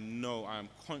which I know, I am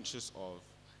conscious of,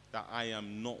 that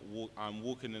I'm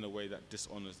walking in a way that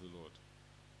dishonors the Lord.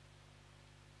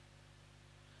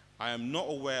 I am not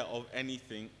aware of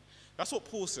anything. That's what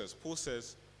Paul says. Paul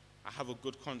says, I have a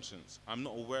good conscience. I'm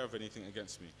not aware of anything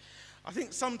against me. I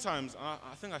think sometimes,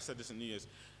 I think I said this in New Year's,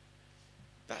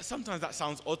 that sometimes that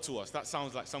sounds odd to us. That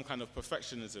sounds like some kind of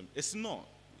perfectionism. It's not.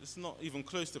 It's not even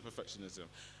close to perfectionism.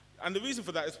 And the reason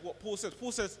for that is what Paul says.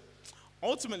 Paul says,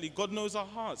 ultimately, God knows our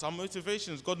hearts, our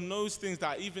motivations. God knows things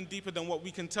that are even deeper than what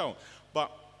we can tell.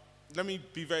 But let me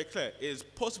be very clear. It is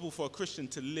possible for a Christian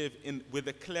to live with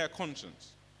a clear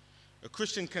conscience. A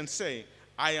Christian can say,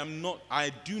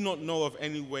 I do not know of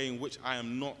any way in which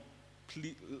I'm not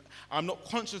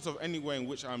conscious of any way in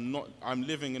which I'm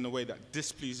living in a way that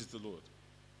displeases the Lord.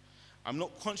 I'm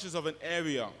not conscious of an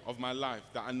area of my life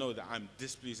that I know that I'm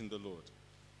displeasing the Lord.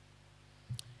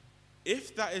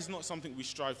 If that is not something we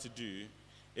strive to do,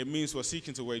 it means we're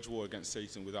seeking to wage war against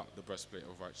Satan without the breastplate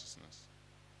of righteousness.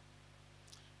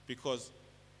 Because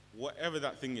whatever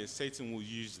that thing is, Satan will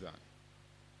use that.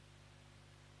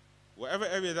 Whatever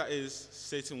area that is,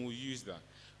 Satan will use that.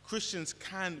 Christians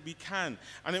can.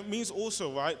 And it means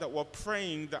also, right, that we're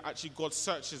praying that actually God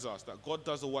searches us, that God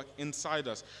does the work inside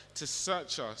us to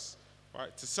search us,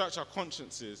 right, to search our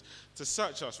consciences, to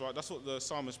search us, right? That's what the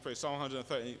psalmist prays, Psalm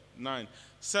 139.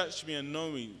 Search me and know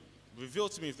me. Reveal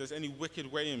to me if there's any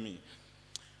wicked way in me.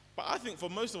 But I think for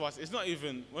most of us, we're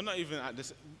not even at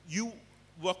this.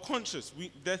 We're conscious.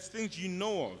 There's things you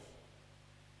know of.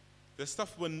 There's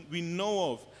stuff we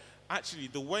know of. Actually,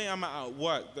 the way I'm at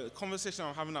work, the conversation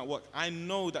I'm having at work, I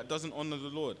know that doesn't honor the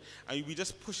Lord. And we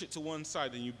just push it to one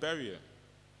side and you bury it.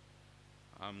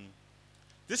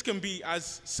 This can be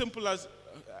as simple as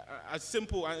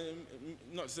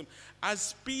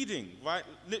speeding, right?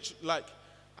 Literally, like,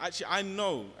 actually, I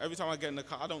know every time I get in the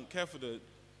car, I don't care for the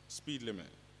speed limit.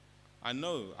 I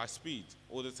know I speed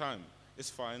all the time. It's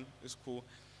fine. It's cool.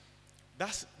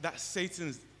 That's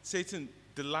Satan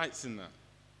delights in that.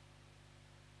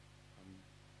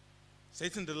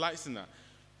 Satan delights in that.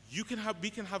 We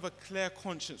can have a clear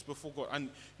conscience before God. And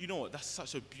you know what? That's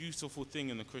such a beautiful thing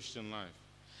in the Christian life.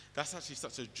 That's actually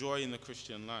such a joy in the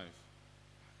Christian life.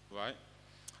 Right?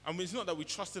 I mean, it's not that we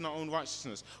trust in our own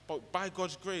righteousness, but by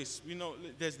God's grace, we know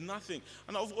there's nothing.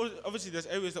 And obviously, there's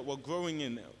areas that we're growing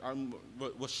in,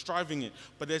 we're striving in,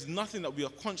 but there's nothing that we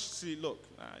are consciously,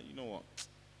 you know what?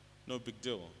 No big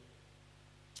deal.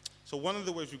 So one of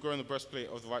the ways we grow in the breastplate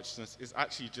of righteousness is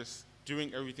actually just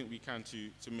doing everything we can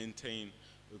to maintain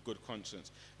a good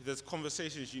conscience. If there's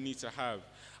conversations you need to have,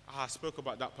 I spoke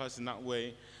about that person that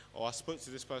way, or I spoke to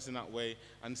this person that way,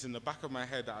 and it's in the back of my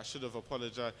head that I should have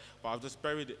apologized, but I've just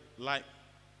buried it. Like,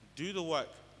 do the work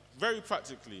very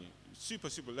practically.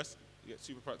 Let's get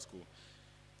super practical.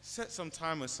 Set some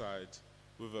time aside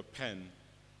with a pen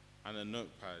and a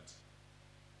notepad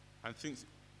and think,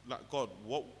 like, God,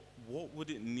 what would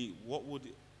it need? What would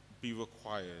it be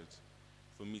required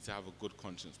for me to have a good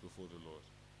conscience before the Lord?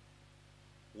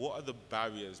 What are the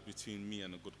barriers between me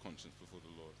and a good conscience before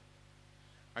the Lord?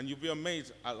 And you'll be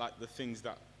amazed at, like, the things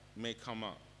that may come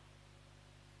up.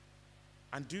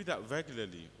 And do that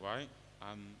regularly, right?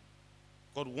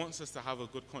 God wants us to have a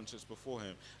good conscience before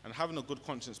him. And having a good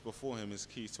conscience before him is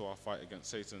key to our fight against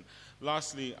Satan.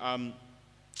 Lastly,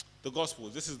 the gospel.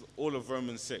 This is all of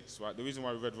Romans 6, right? The reason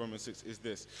why we read Romans 6 is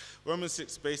this. Romans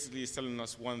 6 basically is telling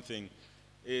us one thing,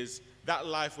 is that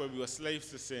life where we were slaves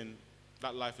to sin,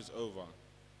 that life is over.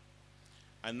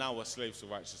 And now we're slaves to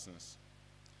righteousness.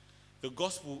 The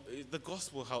gospel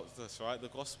helps us, right? The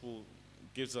gospel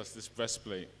gives us this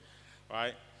breastplate,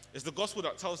 right? It's the gospel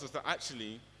that tells us that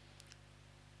actually,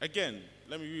 again,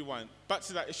 let me rewind, back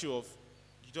to that issue of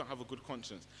you don't have a good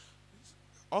conscience.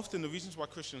 Often the reasons why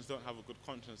Christians don't have a good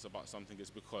conscience about something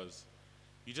is because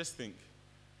you just think,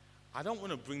 I don't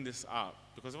want to bring this up,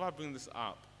 because if I bring this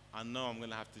up, I know I'm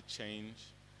going to have to change,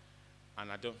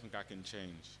 and I don't think I can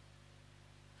change.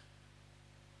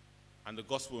 And the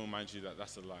gospel reminds you that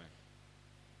that's a lie.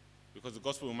 Because the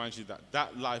gospel reminds you that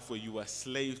that life where you were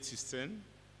slave to sin,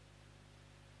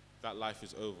 that life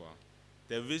is over.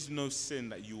 There is no sin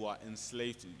that you are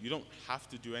enslaved to. You don't have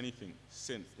to do anything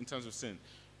in terms of sin.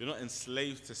 You're not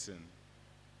enslaved to sin.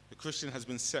 The Christian has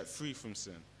been set free from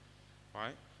sin,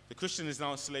 right? The Christian is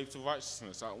now a slave to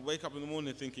righteousness. I wake up in the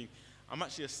morning thinking, I'm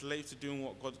actually a slave to doing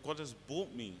what God has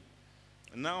bought me.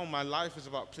 And now my life is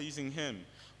about pleasing him.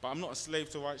 But I'm not a slave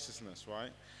to righteousness,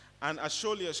 right? And as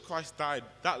surely as Christ died,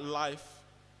 that life,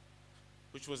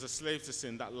 which was a slave to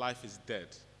sin, that life is dead.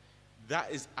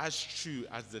 That is as true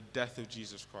as the death of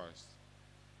Jesus Christ.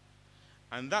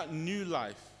 And that new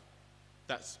life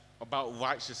that's about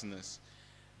righteousness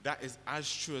that is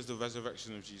as true as the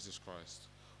resurrection of Jesus Christ.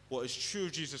 What is true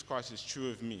of Jesus Christ is true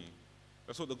of me.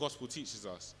 That's what the gospel teaches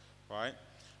us, right?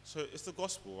 So it's the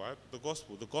gospel, right? The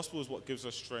gospel. The gospel is what gives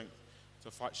us strength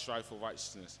to fight, strive for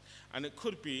righteousness. And it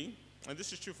could be, and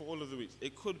this is true for all of the weeks,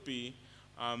 it could be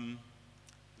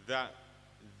that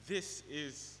this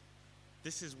is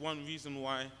one reason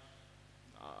why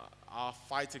our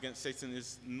fight against Satan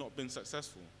has not been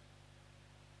successful,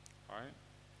 right?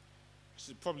 I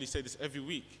should probably say this every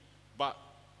week, but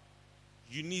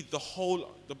you need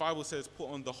the Bible says, put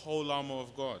on the whole armor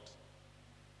of God.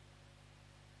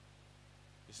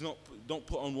 It's not, don't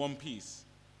put on one piece.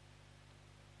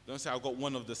 Don't say, I've got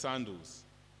one of the sandals.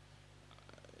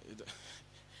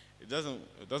 It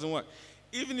doesn't work.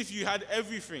 Even if you had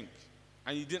everything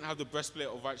and you didn't have the breastplate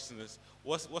of righteousness,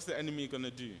 what's the enemy going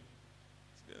to do?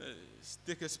 He's going to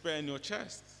stick a spear in your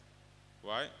chest,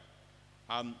 right?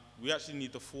 We actually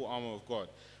need the full armor of God.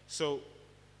 So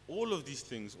all of these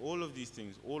things, all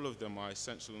of them are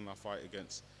essential in our fight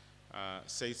against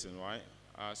Satan, right?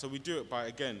 So we do it by,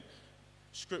 again,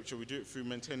 Scripture. We do it through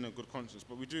maintaining a good conscience,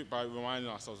 but we do it by reminding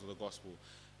ourselves of the gospel.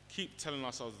 Keep telling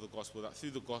ourselves of the gospel, that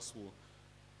through the gospel,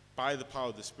 by the power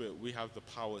of the Spirit, we have the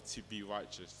power to be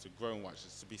righteous, to grow in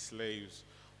righteousness, to be slaves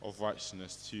of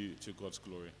righteousness to God's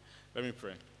glory. Let me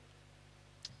pray.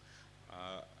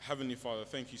 Heavenly Father,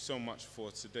 thank you so much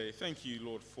for today. Thank you,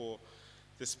 Lord, for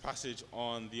this passage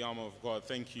on the armor of God.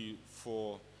 Thank you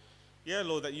for,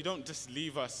 Lord, that you don't just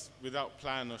leave us without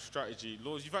plan or strategy.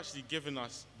 Lord, you've actually given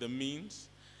us the means.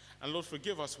 And Lord,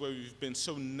 forgive us where we've been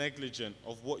so negligent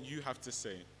of what you have to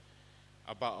say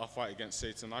about our fight against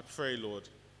Satan. I pray, Lord,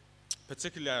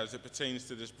 particularly as it pertains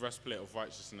to this breastplate of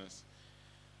righteousness,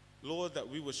 Lord, that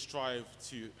we would strive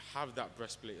to have that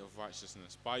breastplate of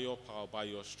righteousness by your power, by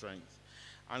your strength.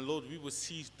 And Lord, we will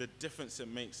see the difference it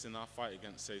makes in our fight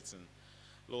against Satan.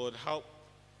 Lord, help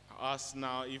us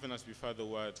now, even as we've heard the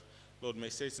word. Lord, may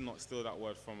Satan not steal that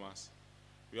word from us.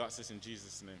 We ask this in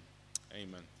Jesus' name.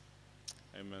 Amen.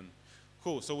 Amen.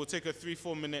 Cool. So we'll take a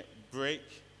 3-4 minute break,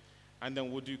 and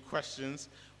then we'll do questions.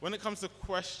 When it comes to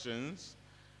questions,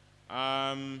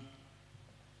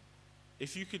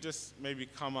 if you could just maybe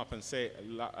come up and say it,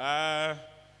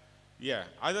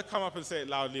 either come up and say it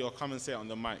loudly or come and say it on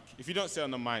the mic. If you don't say it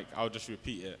on the mic, I'll just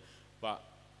repeat it, but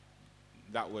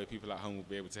that way people at home will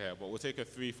be able to hear. But we'll take a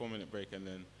 3-4 minute break, and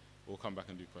then we'll come back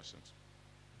and do questions.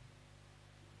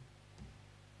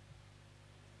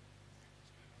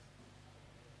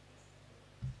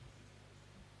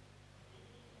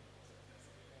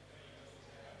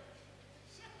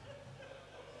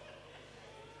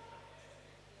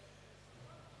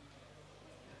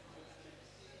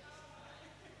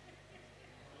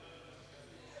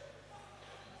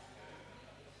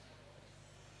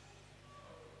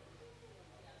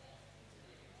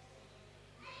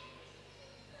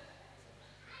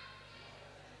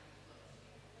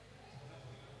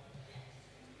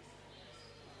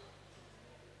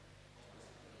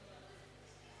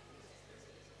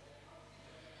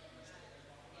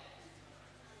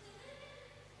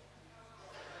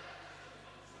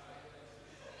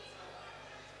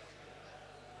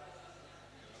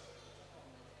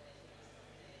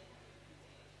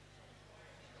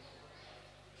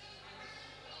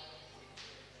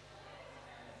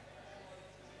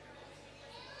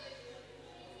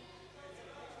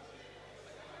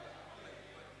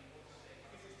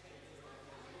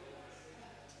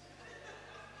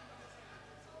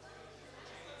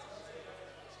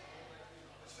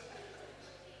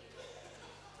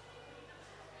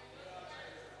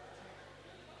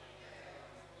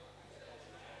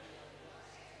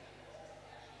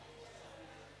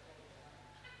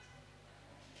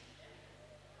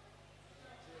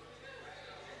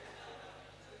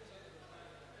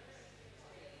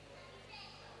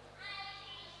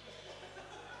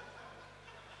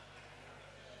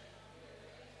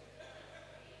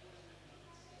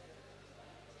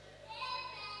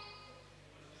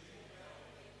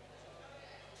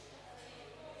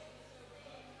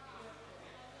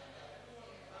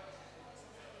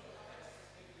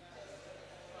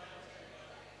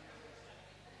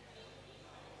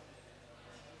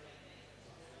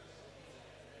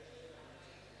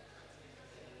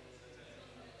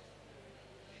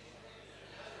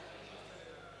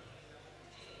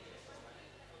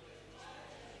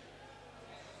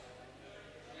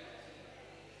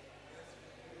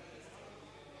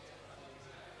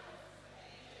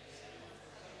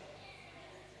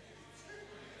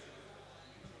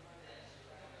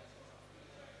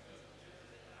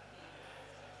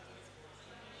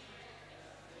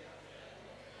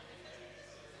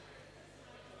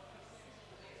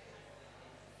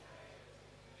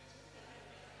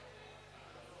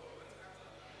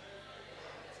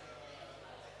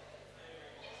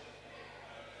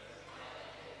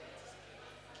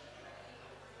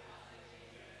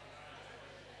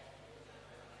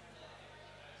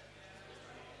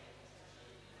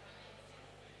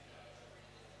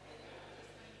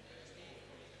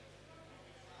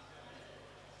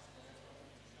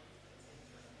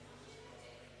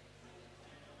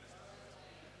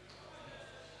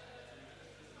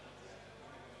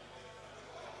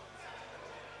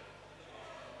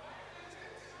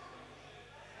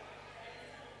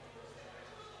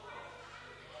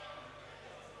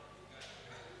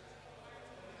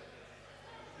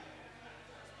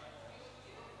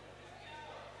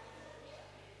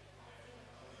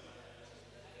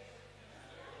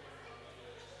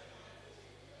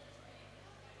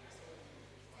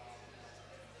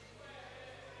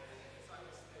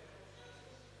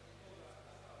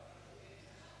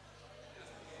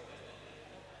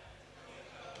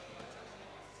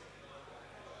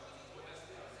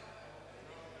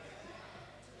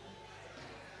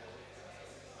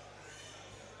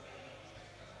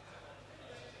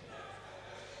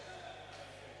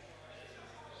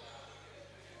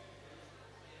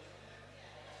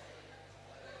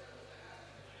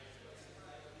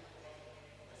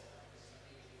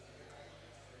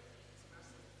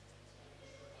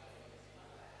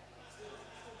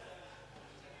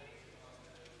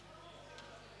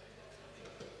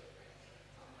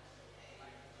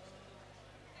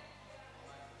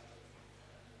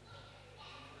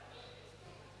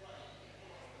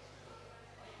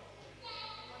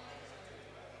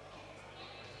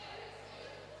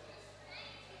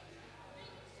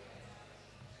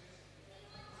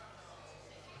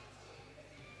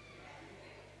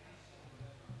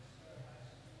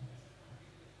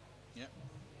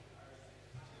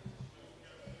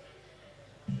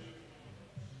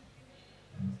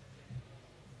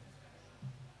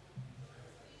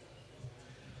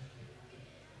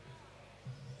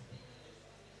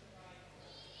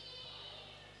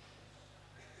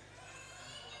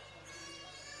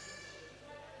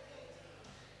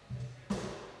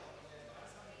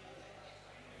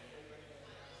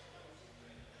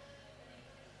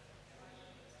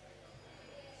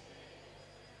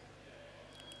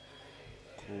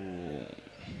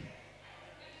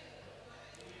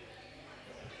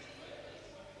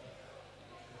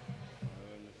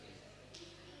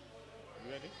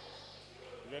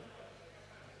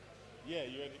 Yeah,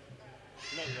 you ready?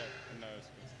 Not yet. No,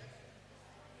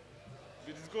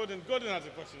 it's good. It's Gordon has a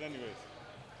question anyways.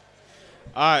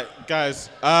 All right, guys.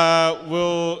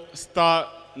 We'll start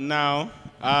now.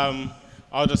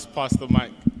 I'll just pass the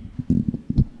mic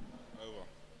over.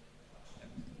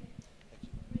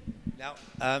 Now,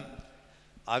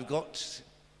 I've got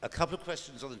a couple of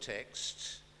questions on the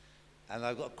text, and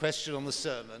I've got a question on the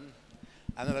sermon,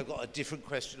 and then I've got a different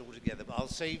question altogether, but I'll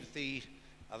save the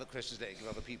other questions later, give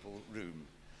other people room.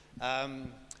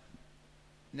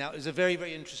 Now, it's a very,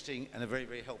 very interesting and a very,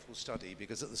 very helpful study,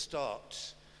 because at the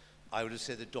start, I would have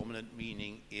said the dominant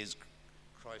meaning is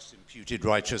Christ's imputed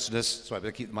righteousness, so I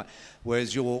better keep the mic,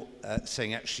 whereas you're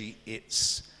saying actually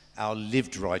it's our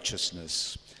lived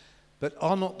righteousness. But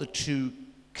are not the two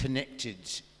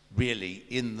connected, really,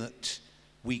 in that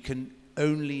we can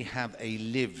only have a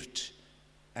lived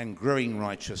and growing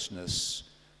righteousness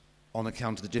on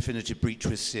account of the definitive breach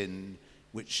with sin,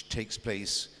 which takes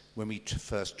place when we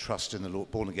first trust in the Lord,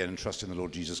 born again and trust in the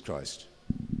Lord Jesus Christ?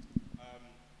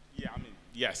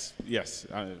 Yes,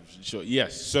 sure,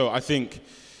 yes. So I think,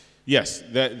 yes,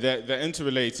 they're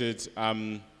interrelated,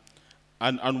 and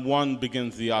one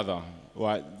begins the other,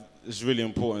 right? It's really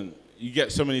important. You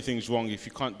get so many things wrong if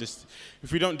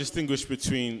we don't distinguish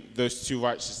between those two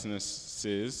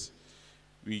righteousnesses.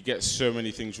 We get so many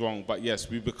things wrong. But yes,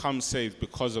 we become saved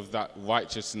because of that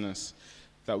righteousness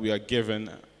that we are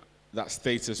given, that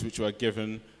status which we are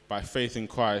given by faith in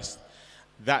Christ.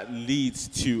 That leads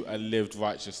to a lived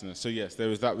righteousness. So yes, there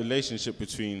is that relationship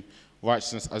between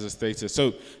righteousness as a status.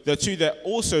 So there are two there.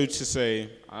 Also to say,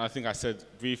 I think I said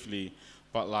briefly,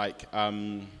 but like, I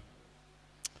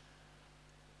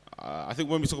think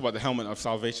when we talk about the helmet of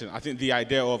salvation, I think the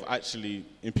idea of actually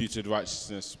imputed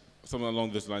righteousness, something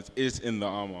along those lines, is in the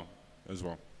armor as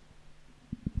well.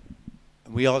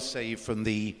 We are saved from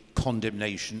the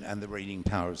condemnation and the reigning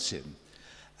power of sin.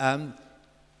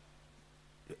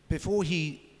 Before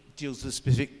he deals with the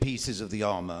specific pieces of the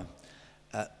armor,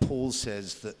 Paul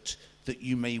says that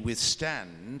you may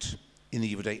withstand in the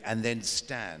evil day and then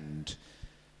stand.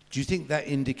 Do you think that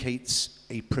indicates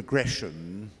a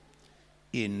progression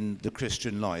in the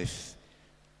Christian life,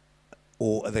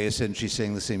 or are they essentially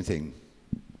saying the same thing?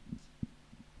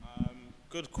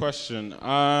 Good question.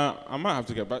 I might have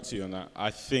to get back to you on that.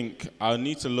 I think I'll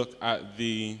need to look at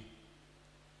the,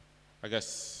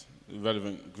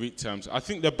 relevant Greek terms. I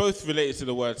think they're both related to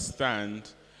the word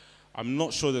stand. I'm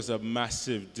not sure there's a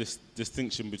massive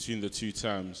distinction between the two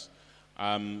terms.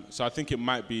 So I think it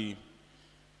might be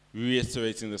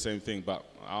reiterating the same thing, but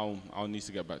I'll need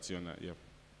to get back to you on that, yeah.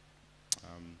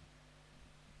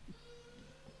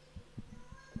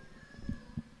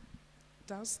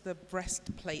 Does the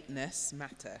breastplateness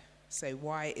matter? So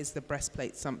why is the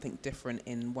breastplate something different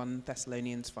in 1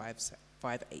 Thessalonians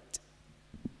 5:8?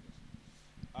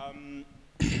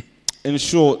 In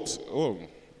short, oh,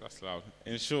 that's loud.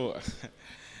 In short,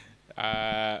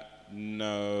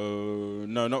 no,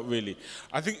 not really.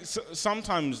 I think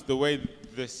sometimes the way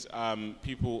this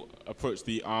people approach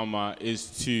the armor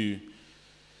is to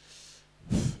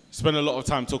spend a lot of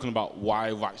time talking about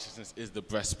why righteousness is the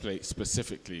breastplate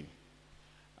specifically.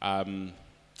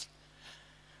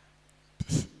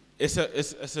 It's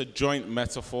a joint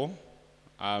metaphor,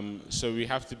 so we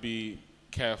have to be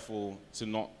careful to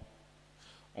not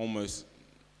almost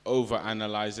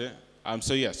overanalyze it.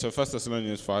 So 1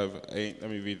 Thessalonians 5:8.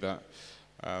 Let me read that.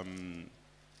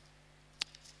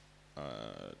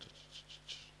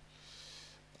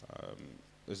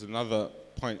 There's another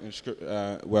point in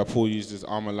scripture where Paul uses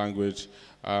armor language,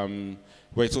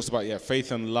 where he talks about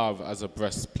faith and love as a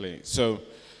breastplate. So.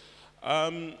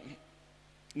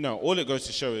 No, all it goes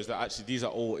to show is that actually these are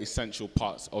all essential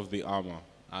parts of the armor.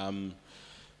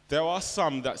 There are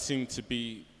some that seem to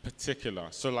be particular.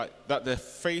 So like that the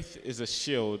faith is a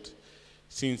shield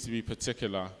seems to be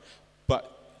particular,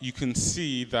 but you can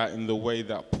see that in the way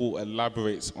that Paul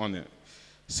elaborates on it.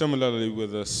 Similarly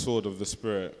with the sword of the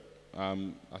Spirit,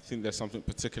 I think there's something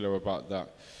particular about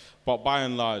that. But by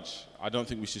and large, I don't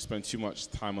think we should spend too much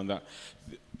time on that.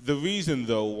 The reason,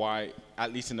 though, why,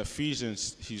 at least in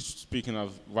Ephesians, he's speaking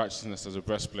of righteousness as a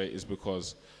breastplate is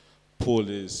because Paul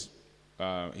is,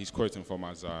 he's quoting from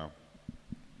Isaiah.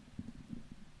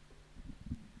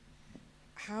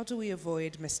 How do we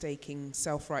avoid mistaking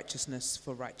self-righteousness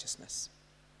for righteousness?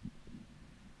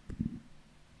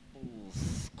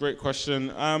 Great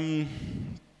question.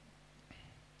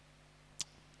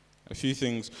 A few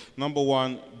things. Number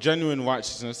one, genuine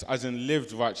righteousness, as in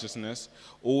lived righteousness,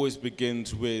 always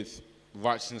begins with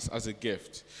righteousness as a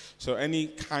gift. So any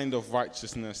kind of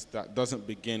righteousness that doesn't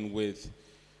begin with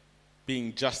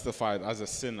being justified as a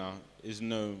sinner is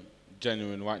no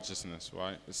genuine righteousness,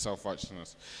 right? It's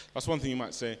self-righteousness. That's one thing you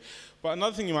might say. But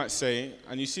another thing you might say,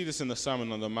 and you see this in the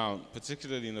Sermon on the Mount,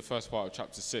 particularly in the first part of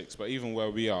chapter 6, but even where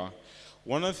we are,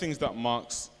 one of the things that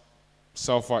marks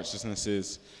self-righteousness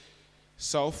is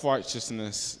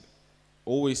self-righteousness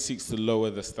always seeks to lower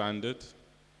the standard.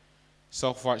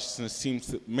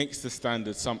 Self-righteousness makes the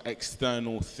standard some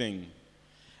external thing.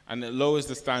 And it lowers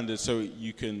the standard so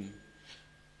you can,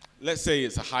 let's say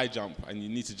it's a high jump and you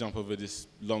need to jump over this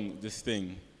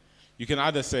thing. You can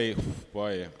either say,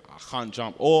 boy, I can't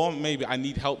jump, or maybe I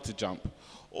need help to jump.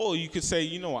 Or you could say,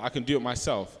 you know what, I can do it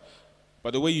myself.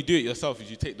 But the way you do it yourself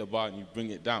is you take the bar and you bring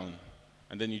it down,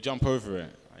 and then you jump over it,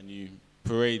 and you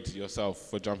parade yourself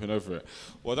for jumping over it.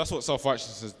 Well, that's what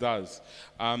self-righteousness does.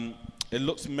 It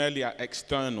looks merely at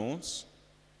externals,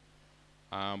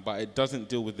 but it doesn't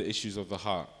deal with the issues of the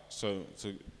heart. So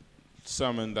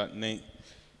sermon that Nate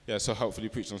so helpfully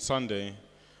preached on Sunday,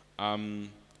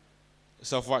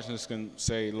 self-righteousness can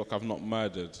say, look, I've not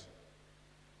murdered,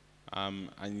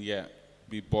 and yet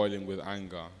be boiling with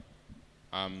anger.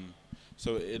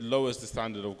 So it lowers the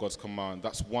standard of God's command.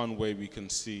 That's one way we can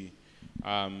see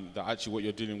that actually what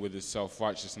you're dealing with is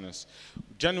self-righteousness.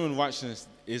 Genuine righteousness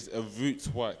is a root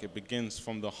work. It begins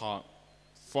from the heart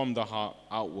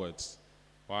outwards,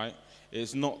 right?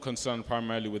 It's not concerned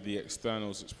primarily with the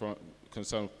externals. It's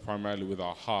concerned primarily with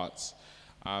our hearts.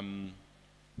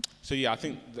 So I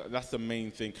think that's the main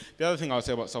thing. The other thing I would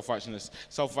say about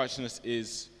self-righteousness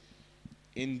is,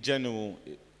 in general,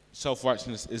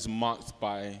 self-righteousness is marked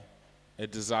by a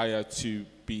desire to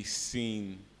be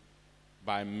seen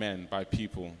by men, by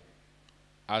people,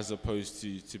 as opposed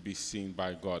to be seen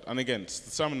by God. And again, the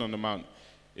Sermon on the Mount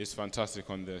is fantastic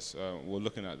on this. We're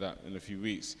looking at that in a few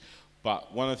weeks.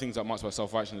 But one of the things that marks by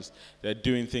self-righteousness, they're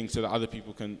doing things so that other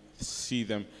people can see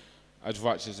them as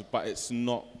righteous, but it's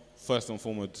not first and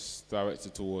foremost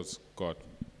directed towards God.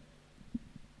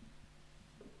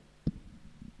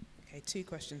 Okay, 2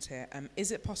 questions here.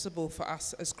 Is it possible for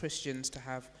us as Christians to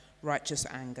have righteous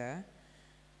anger?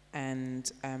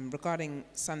 And regarding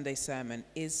Sunday sermon,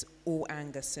 is all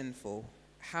anger sinful?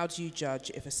 How do you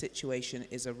judge if a situation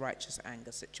is a righteous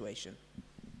anger situation?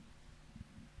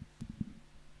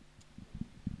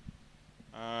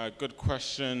 Good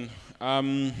question.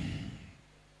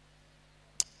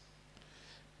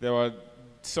 There are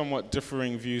somewhat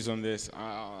differing views on this.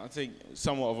 I think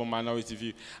somewhat of a minority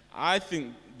view. I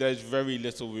think there's very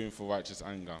little room for righteous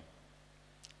anger.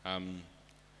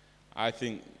 I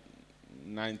think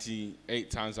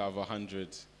 98 times out of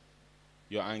 100,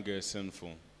 your anger is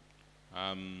sinful.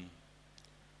 And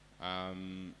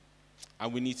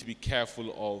we need to be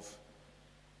careful of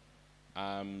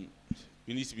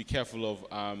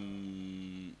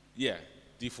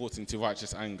defaulting to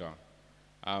righteous anger.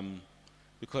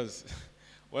 Because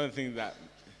one of the things that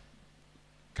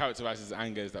characterizes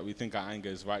anger is that we think our anger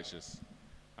is righteous.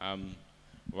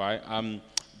 Right?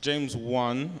 James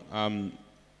 1,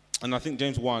 and I think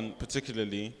James 1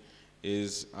 particularly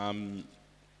is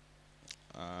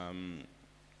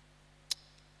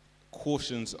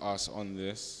cautions us on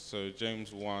this. So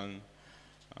James 1,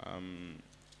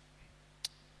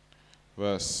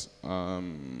 verse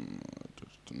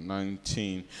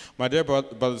 19. My dear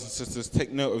brothers and sisters,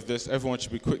 take note of this. Everyone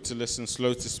should be quick to listen,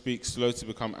 slow to speak, slow to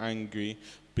become angry,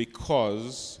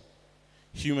 because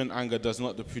human anger does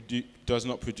not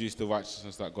produce the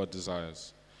righteousness that God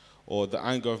desires, or the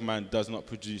anger of man does not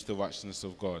produce the righteousness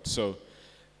of God. So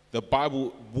the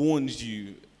Bible warns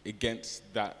you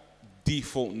against that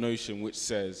default notion which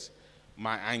says,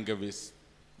 my anger is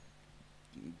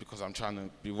because I'm trying to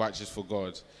be righteous for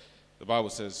God. The Bible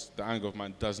says the anger of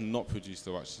man does not produce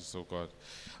the righteousness of God.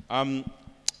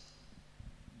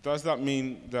 Does that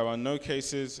mean there are no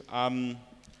cases?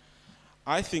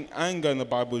 I think anger in the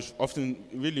Bible is often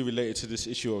really related to this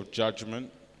issue of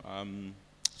judgment.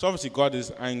 So obviously God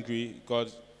is angry.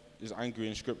 God is angry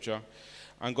in Scripture.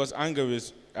 And God's anger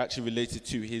is actually related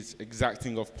to his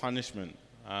exacting of punishment.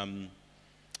 And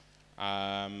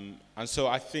so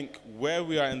I think where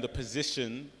we are in the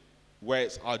position where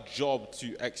it's our job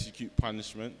to execute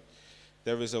punishment,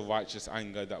 there is a righteous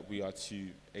anger that we are to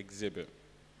exhibit.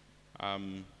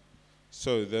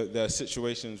 So there are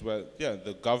situations where,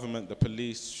 the government, the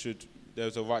police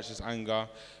there's a righteous anger.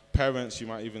 Parents, you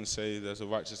might even say there's a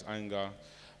righteous anger.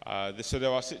 So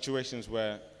there are situations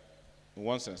where, in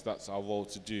one sense, that's our role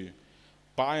to do.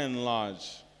 By and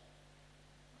large,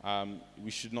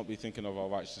 we should not be thinking of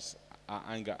our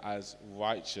anger as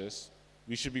righteous.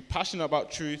 We should be passionate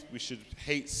about truth. We should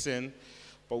hate sin.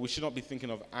 But we should not be thinking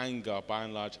of anger, by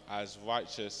and large, as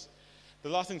righteous. The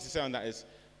last thing to say on that is,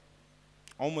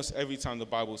 almost every time the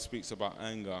Bible speaks about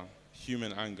anger,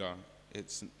 human anger,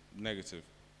 it's negative.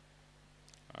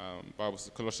 Bible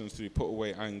says, Colossians 3, put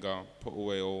away anger, put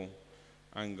away all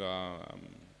anger,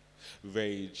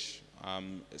 rage.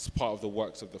 It's part of the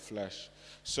works of the flesh.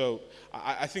 So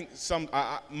I think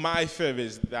my fear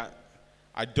is that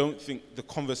I don't think the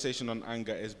conversation on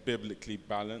anger is biblically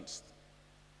balanced.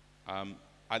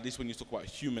 At least when you talk about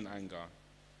human anger.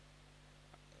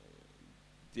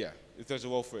 If there's a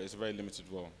role for it, it's a very limited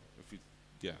role.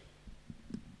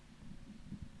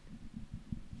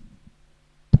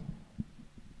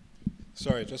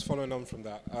 Sorry, just following on from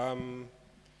that.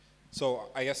 So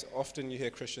I guess often you hear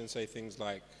Christians say things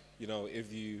like,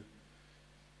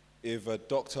 if a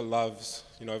doctor loves,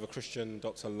 if a Christian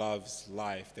doctor loves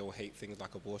life, they will hate things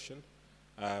like abortion,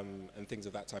 and things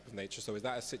of that type of nature. So is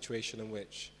that a situation in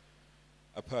which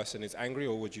a person is angry,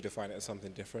 or would you define it as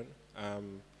something different?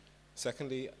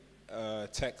 Secondly,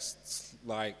 texts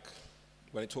like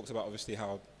when it talks about obviously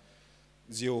how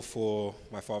zeal for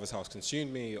my Father's house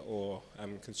consumed me, or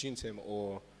consumed him,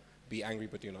 or be angry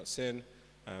but do not sin.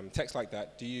 Texts like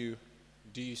that, do you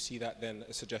see that then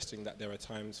as suggesting that there are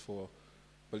times for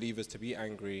believers to be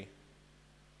angry,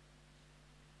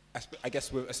 I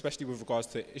guess especially with regards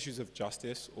to issues of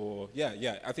justice, or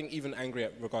I think even angry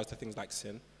at regards to things like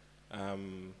sin. I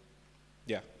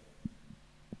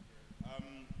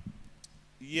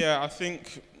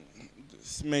think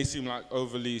this may seem like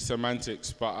overly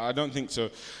semantics, but I don't think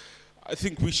so. I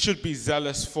think we should be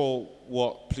zealous for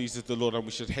what pleases the Lord, and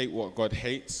we should hate what God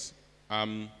hates.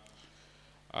 I'm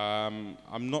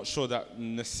not sure that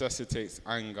necessitates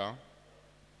anger.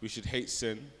 We should hate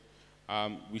sin.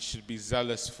 We should be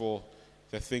zealous for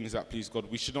the things that please God.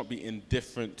 We should not be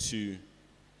indifferent to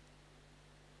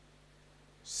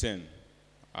sin.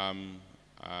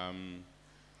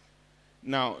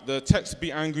 Now, the text,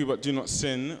 be angry but do not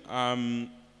sin.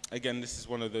 Again, this is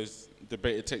one of those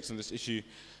debated texts on this issue.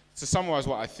 To summarize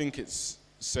what I think it's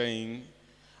saying,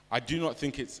 I do not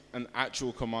think it's an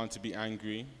actual command to be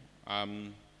angry.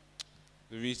 The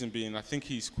reason being, I think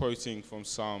he's quoting from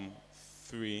Psalm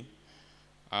 3,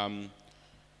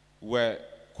 where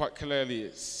quite clearly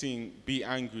it's saying, be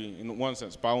angry. In one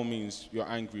sense, by all means, you're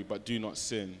angry, but do not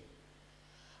sin.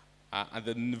 And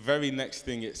the very next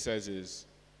thing it says is,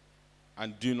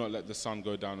 and do not let the sun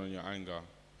go down on your anger.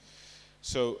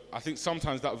 So I think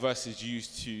sometimes that verse is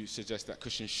used to suggest that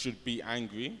Christians should be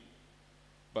angry,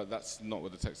 but that's not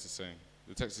what the text is saying.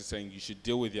 The text is saying you should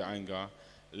deal with your anger,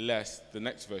 lest the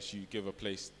next verse you give a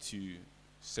place to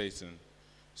Satan.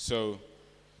 So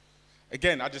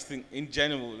again, I just think in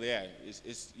general, I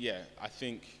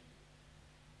think,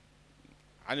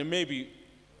 and it may be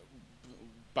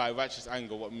by righteous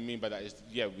anger, what we mean by that is,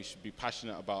 we should be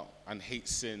passionate about and hate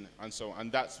sin and so on,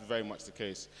 and that's very much the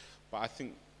case. But I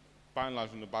think, by and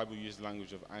large, when the Bible uses the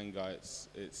language of anger,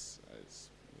 it's.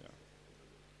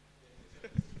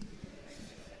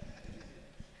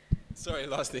 Sorry,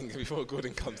 last thing before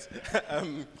Gordon comes.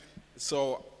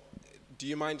 So, do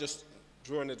you mind just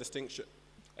drawing a distinction,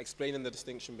 explaining the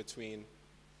distinction between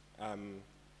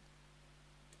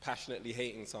passionately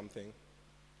hating something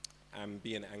and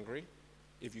being angry,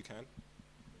 if you can?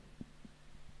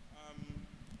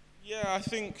 I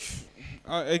think,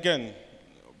 again,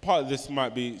 part of this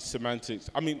might be semantics.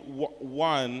 I mean,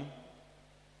 one,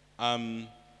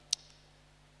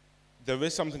 there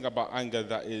is something about anger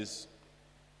that is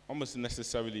almost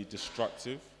necessarily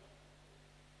destructive,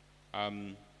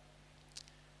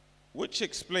 which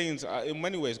explains, in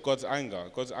many ways, God's anger.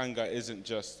 God's anger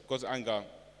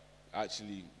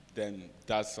actually then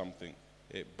does something.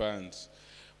 It burns.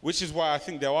 Which is why I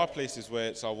think there are places where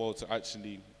it's our role to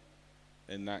actually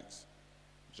enact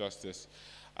justice.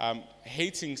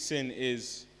 Hating sin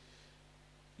is,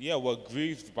 we're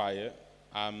grieved by it.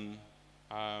 I'm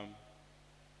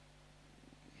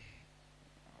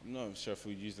not sure if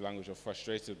we use the language of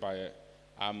frustrated by it,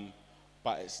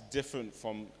 but it's different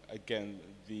from, again,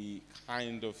 the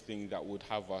kind of thing that would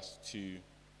have us to,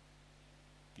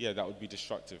 that would be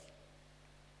destructive.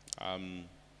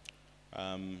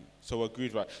 So we're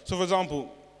grieved by it. So, for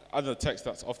example, other text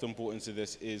that's often brought into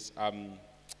this is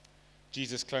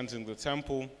Jesus cleansing the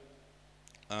temple.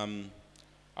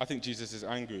 I think Jesus is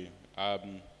angry, but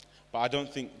I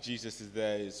don't think Jesus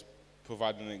is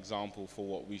providing an example for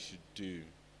what we should do.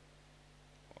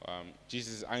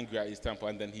 Jesus is angry at his temple,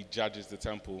 and then he judges the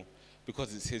temple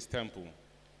because it's his temple.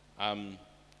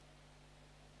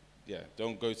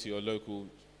 Don't go to your local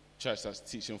church that's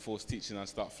teaching false teaching and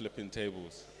start flipping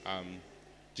tables.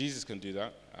 Jesus can do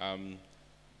that.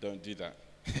 Don't do that.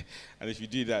 And if you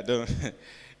do that,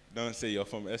 don't say you're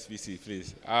from SBC,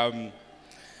 please.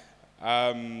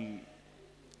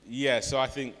 So I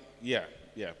think,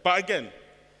 But again,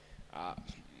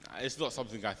 it's not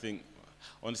something I think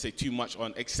I want to say too much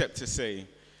on, except to say,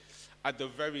 at the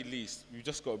very least, we've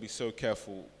just got to be so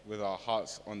careful with our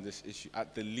hearts on this issue,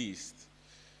 at the least,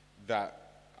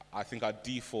 that I think our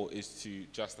default is to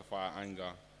justify our anger.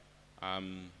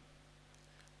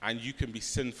 And you can be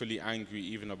sinfully angry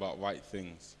even about right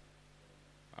things.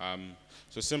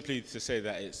 So simply to say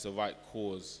that it's the right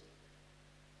cause,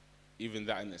 even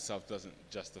that in itself doesn't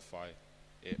justify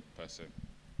it per se.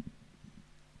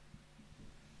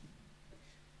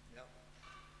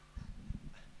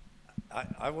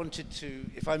 I wanted to,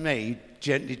 if I may,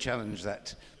 gently challenge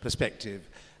that perspective.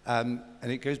 And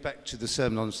it goes back to the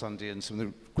sermon on Sunday and some of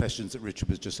the questions that Richard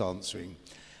was just answering.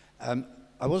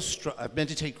 I've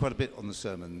meditated quite a bit on the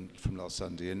sermon from last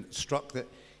Sunday and struck that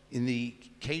in the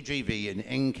KJV and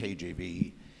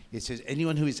NKJV, it says,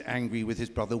 anyone who is angry with his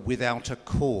brother without a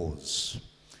cause.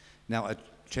 Now, I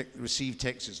checked the received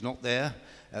text, it's not there,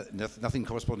 nothing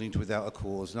corresponding to without a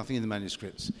cause, nothing in the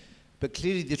manuscripts. But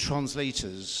clearly the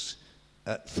translators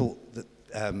thought that,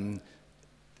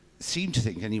 seemed to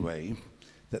think anyway,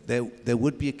 that there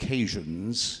would be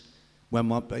occasions when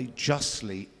one might be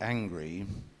justly angry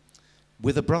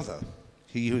with a brother,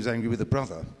 he who is angry with a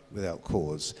brother without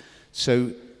cause.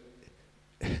 So,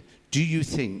 do you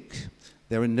think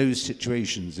there are no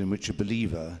situations in which a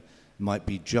believer might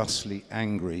be justly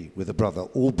angry with a brother,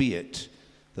 albeit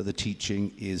that the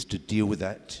teaching is to deal with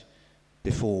that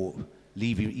before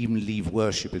even leave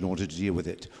worship in order to deal with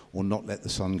it, or not let the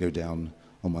sun go down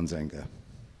on one's anger?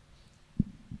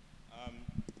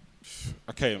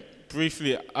 Okay,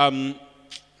 briefly,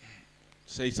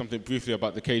 say something briefly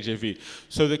about the KJV.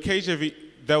 So the KJV,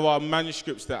 there are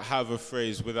manuscripts that have a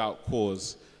phrase without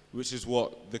cause, which is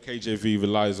what the KJV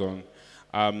relies on.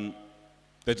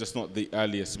 They're just not the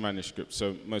earliest manuscript,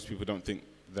 so most people don't think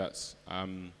that's,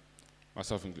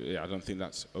 myself included, I don't think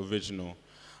that's original.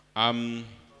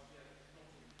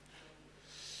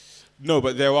 No,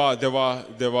 but there are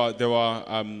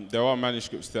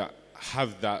manuscripts that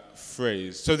have that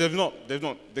phrase. So they've not. The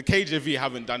KJV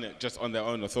haven't done it just on their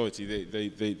own authority.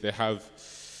 They have.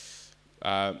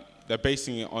 They're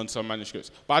basing it on some manuscripts.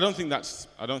 But I don't think that's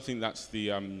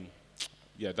the.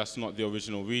 That's not the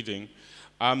original reading.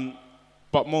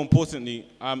 But more importantly,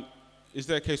 is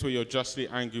there a case where you're justly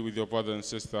angry with your brother and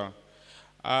sister?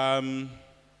 No,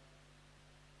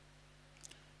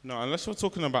 unless we're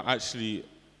talking about actually,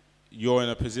 you're in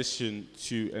a position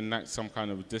to enact some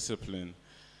kind of discipline,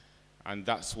 and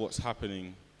that's what's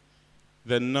happening,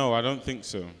 then no, I don't think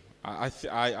so.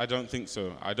 I don't think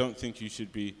so. I don't think you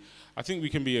should be. I think we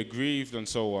can be aggrieved and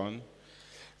so on.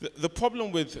 The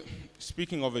problem with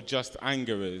speaking of a just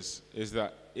anger is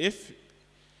that if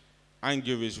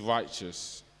anger is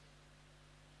righteous,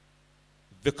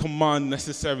 the command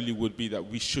necessarily would be that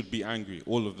we should be angry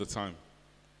all of the time,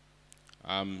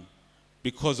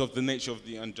 because of the nature of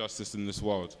the injustice in this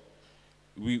world.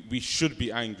 We should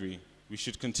be angry. We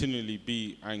should continually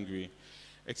be angry,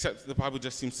 except the Bible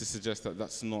just seems to suggest that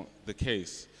that's not the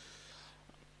case.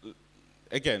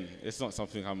 Again, it's not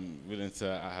something I'm willing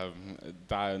to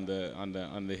die on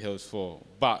the hills for.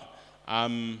 But I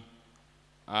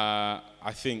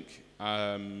think,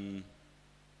 I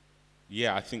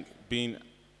think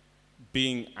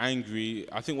being angry.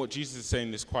 I think what Jesus is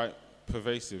saying is quite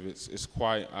pervasive. It's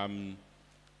quite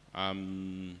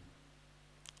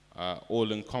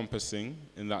all-encompassing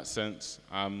in that sense.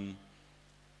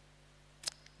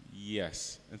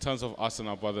 Yes, in terms of us and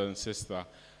our brother and sister,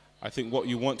 I think what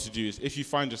you want to do is, if you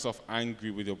find yourself angry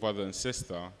with your brother and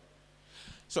sister,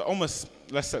 so almost,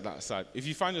 let's set that aside. If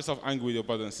you find yourself angry with your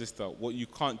brother and sister, what you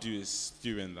can't do is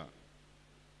stew in that.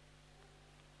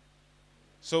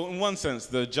 So in one sense,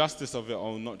 the justice of it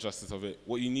or not justice of it,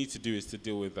 what you need to do is to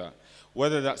deal with that.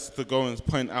 Whether that's to go and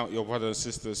point out your brother and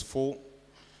sister's fault,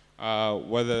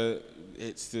 whether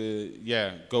it's to,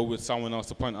 go with someone else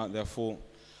to point out their fault.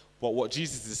 But what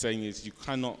Jesus is saying is you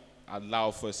cannot allow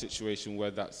for a situation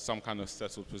where that's some kind of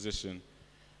settled position,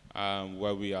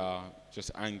 where we are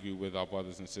just angry with our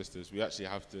brothers and sisters. We actually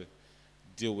have to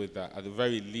deal with that. At the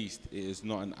very least, it is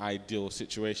not an ideal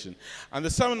situation. And the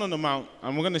Sermon on the Mount,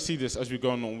 and we're going to see this as we go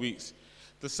on weeks,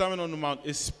 the Sermon on the Mount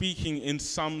is speaking in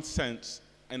some sense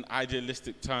in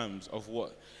idealistic terms of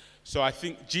what. So I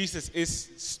think Jesus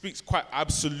speaks quite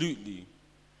absolutely.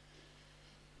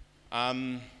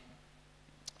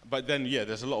 But then,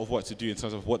 there's a lot of work to do in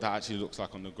terms of what that actually looks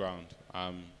like on the ground.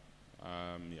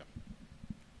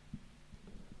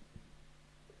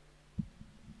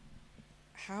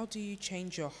 How do you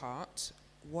change your heart?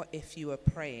 What if you are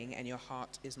praying and your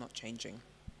heart is not changing?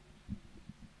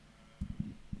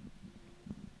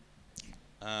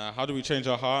 How do we change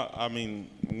our heart? I mean,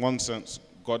 in one sense,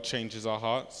 God changes our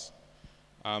hearts.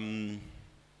 God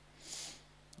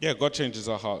changes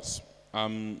our hearts.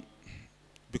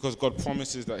 Because God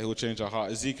promises that he will change our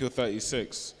heart. Ezekiel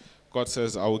 36, God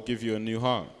says, I will give you a new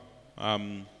heart.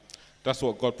 That's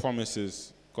what God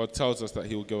promises. God tells us that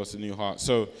he will give us a new heart.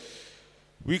 So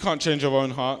we can't change our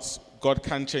own hearts. God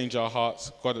can change our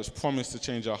hearts. God has promised to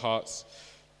change our hearts.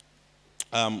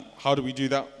 How do we do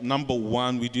that? Number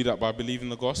one, we do that by believing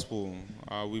the gospel.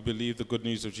 We believe the good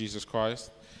news of Jesus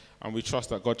Christ, and we trust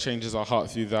that God changes our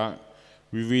heart through that.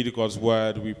 We read God's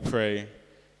word, we pray.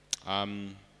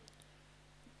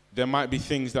 There might be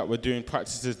things that we're doing,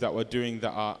 practices that we're doing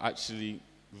that are actually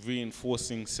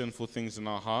reinforcing sinful things in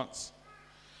our hearts.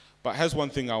 But here's one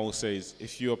thing I will say is,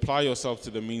 if you apply yourself to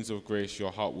the means of grace,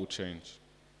 your heart will change.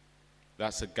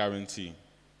 That's a guarantee,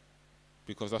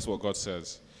 because that's what God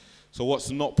says. So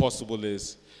what's not possible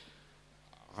is,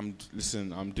 I'm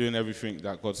doing everything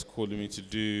that God's calling me to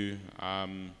do,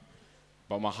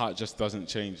 but my heart just doesn't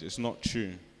change. It's not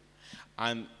true.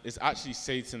 And it's actually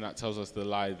Satan that tells us the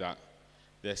lie that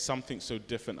there's something so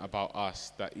different about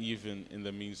us that even in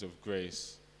the means of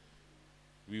grace,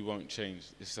 we won't change.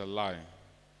 It's a lie.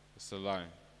 It's a lie.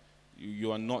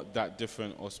 You are not that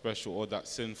different or special or that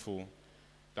sinful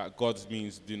that God's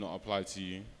means do not apply to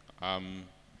you.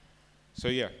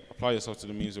 Apply yourself to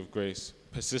the means of grace.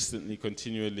 Persistently,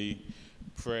 continually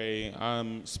pray.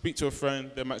 Speak to a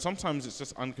friend. Sometimes it's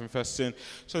just unconfessed sin.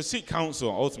 So seek counsel.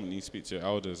 Ultimately, speak to your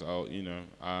elders.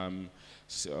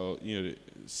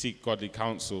 Seek godly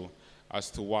counsel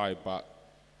as to why. But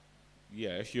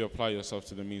if you apply yourself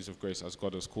to the means of grace as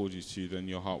God has called you to, then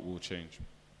your heart will change.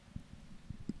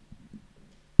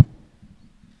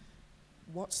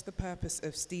 What's the purpose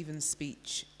of Stephen's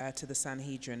speech to the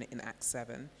Sanhedrin in Acts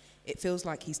 7? It feels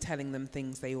like he's telling them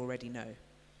things they already know.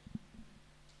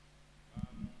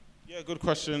 Good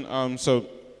question. So,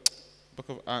 Book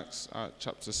of Acts,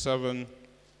 chapter 7,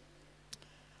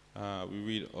 we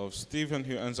read of Stephen,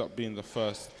 who ends up being the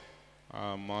first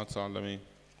martyr. Let me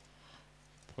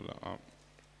pull it up.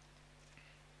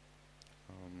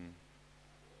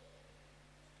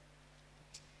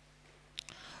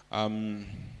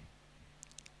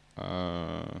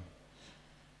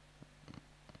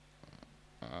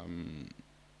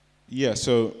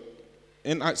 So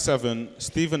in Acts 7,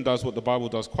 Stephen does what the Bible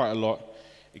does quite a lot.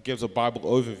 It gives a Bible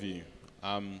overview.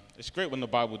 It's great when the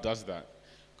Bible does that,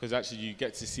 because actually you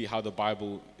get to see how the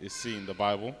Bible is seeing the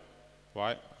Bible,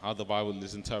 right? How the Bible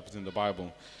is interpreting the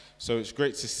Bible. So it's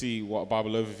great to see what a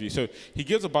Bible overview. So he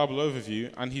gives a Bible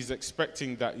overview, and he's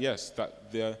expecting that,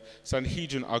 that the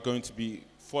Sanhedrin are going to be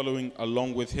following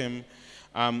along with him.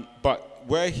 But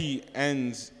where he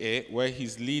ends it, where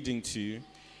he's leading to,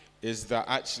 is that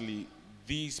actually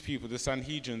these people, the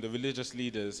Sanhedrin, the religious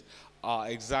leaders, are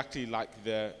exactly like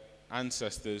their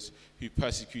ancestors who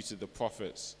persecuted the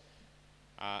prophets.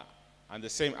 And the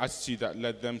same attitude that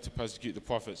led them to persecute the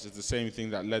prophets is the same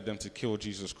thing that led them to kill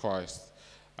Jesus Christ.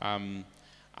 And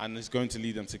is going to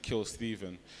lead them to kill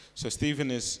Stephen. So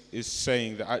Stephen is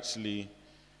saying that actually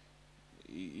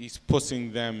he's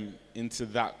putting them into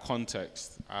that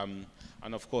context. And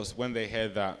of course, when they hear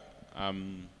that,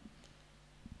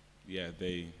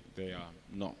 they are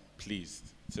not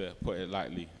pleased, to put it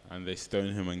lightly, and they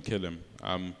stone him and kill him.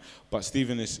 But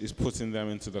Stephen is putting them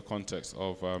into the context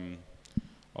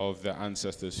of their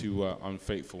ancestors who were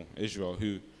unfaithful, Israel,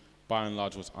 who by and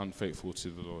large was unfaithful to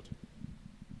the Lord.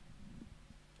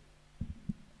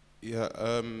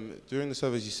 During the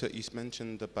service you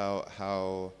mentioned about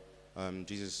how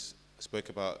Jesus spoke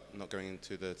about not going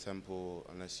into the temple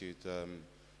unless you'd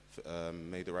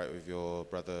made it right with your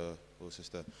brother or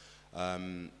sister,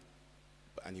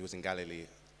 and he was in Galilee.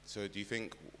 So do you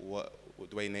think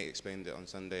the way Nate explained it on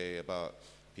Sunday about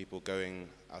people going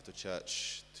out of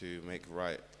church to make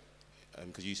right,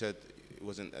 because you said it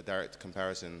wasn't a direct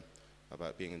comparison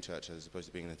about being in church as opposed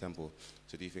to being in a temple.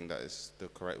 So do you think that is the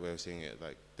correct way of seeing it?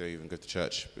 Like, don't even go to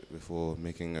church before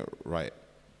making it right?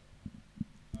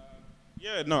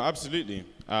 Absolutely.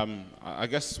 I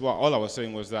guess all I was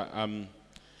saying was that,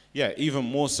 even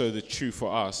more so the true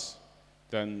for us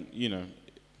than,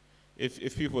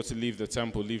 if people were to leave the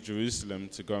temple, leave Jerusalem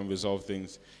to go and resolve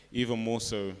things, even more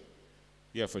so,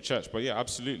 for church. But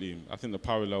absolutely. I think the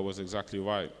parallel was exactly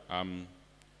right.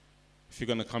 If you're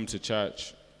going to come to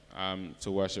church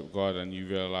to worship God and you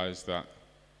realize that,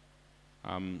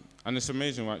 and it's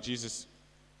amazing, right? Jesus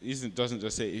doesn't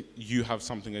just say you have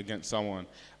something against someone.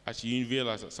 Actually, you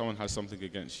realize that someone has something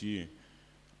against you.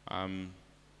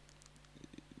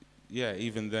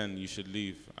 Even then you should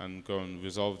leave and go and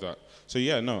resolve that. So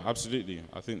absolutely.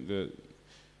 I think the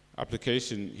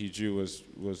application he drew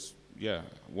was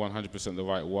 100% the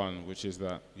right one, which is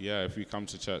that, if we come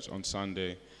to church on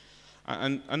Sunday,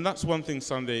 and that's one thing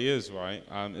Sunday is, right?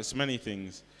 It's many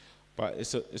things, but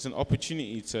it's an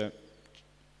opportunity to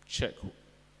check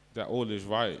that all is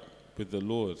right with the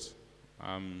Lord.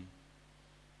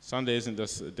 Sunday isn't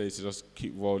just a day to just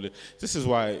keep rolling. This is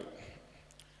why,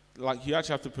 you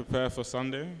actually have to prepare for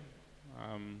Sunday.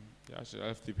 You actually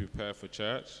have to prepare for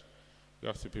church. You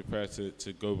have to prepare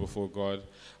to go before God.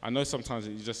 I know sometimes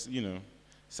you just,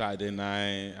 Saturday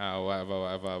night,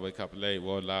 whatever, wake up late,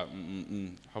 roll out,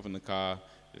 hop in the car,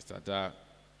 this, that,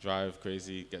 drive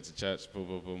crazy, get to church, boom,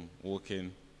 boom, boom, walk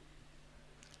in.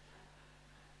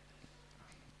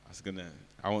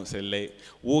 I won't say late.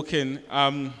 Walk in,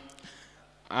 and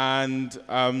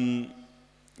then,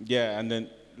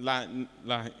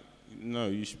 no,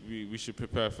 we should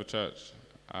prepare for church.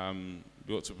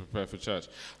 We ought to prepare for church.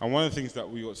 And one of the things that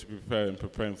we ought to prepare in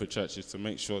preparing for church is to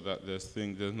make sure that there's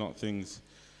not things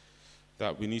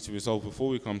that we need to resolve before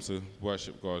we come to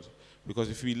worship God. Because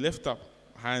if we lift up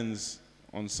hands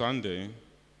on Sunday,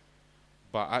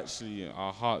 but actually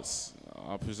our hearts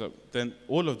are preserved, then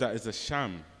all of that is a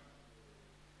sham.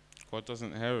 God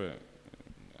doesn't hear it.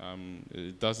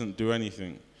 It doesn't do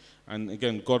anything. And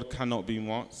again, God cannot be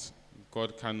mocked.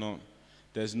 God cannot.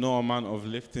 There's no amount of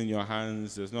lifting your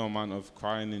hands. There's no amount of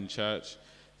crying in church.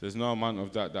 There's no amount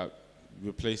of that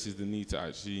replaces the need to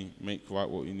actually make right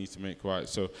what you need to make right.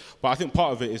 So, but I think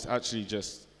part of it is actually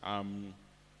just, part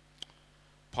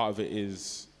of it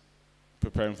is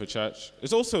preparing for church.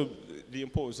 It's also the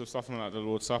importance of something like the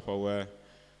Lord's Supper, where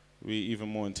we even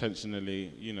more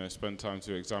intentionally, spend time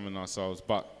to examine ourselves.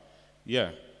 But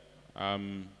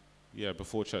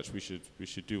before church, we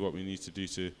should do what we need to do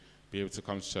to be able to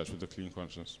come to church with a clean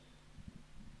conscience.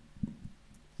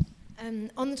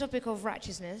 On the topic of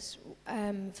righteousness,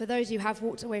 for those who have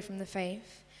walked away from the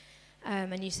faith,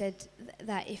 and you said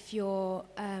that if you're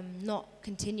not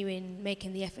continuing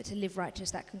making the effort to live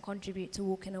righteous, that can contribute to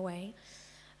walking away.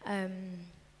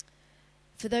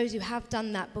 For those who have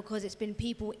done that because it's been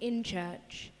people in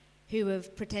church who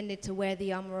have pretended to wear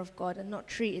the armor of God and not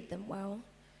treated them well,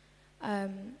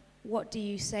 what do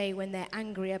you say when they're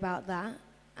angry about that,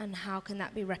 and how can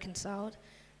that be reconciled?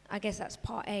 I guess that's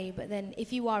part A, but then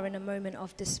if you are in a moment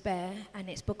of despair and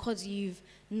it's because you've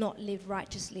not lived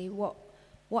righteously, what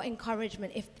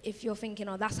encouragement, if you're thinking,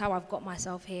 oh, that's how I've got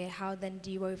myself here, how then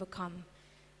do you overcome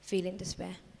feeling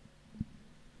despair?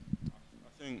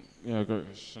 I think, great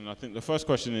question. I think the first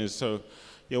question is, what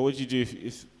do you do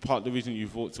if part of the reason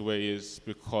you've walked away is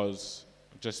because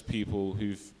just people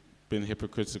who've been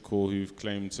hypocritical, who've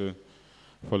claimed to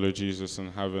follow Jesus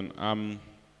and haven't?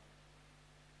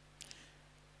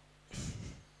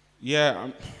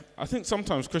 I think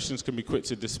sometimes Christians can be quick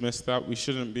to dismiss that. We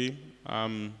shouldn't be.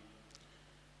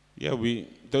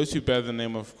 Those who bear the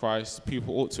name of Christ,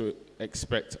 people ought to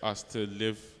expect us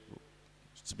to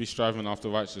be striving after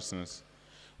righteousness.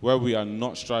 Where we are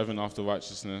not striving after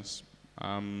righteousness,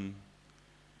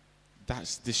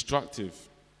 that's destructive.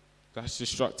 That's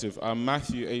destructive.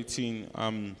 Matthew 18,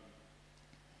 and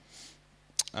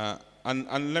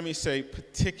let me say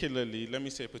particularly,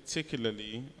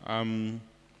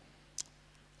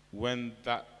 when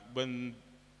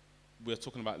we're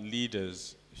talking about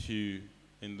leaders who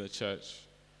in the church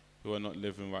who are not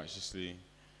living righteously,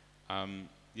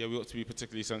 we ought to be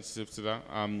particularly sensitive to that.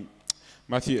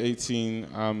 Matthew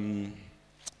 18,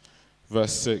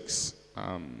 verse 6,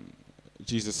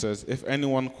 Jesus says, "If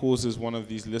anyone causes one of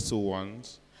these little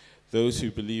ones, those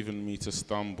who believe in me, to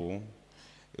stumble,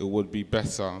 it would be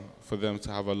better for them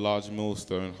to have a large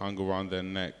millstone hung around their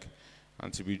neck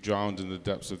and to be drowned in the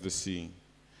depths of the sea.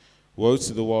 Woe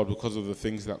to the world because of the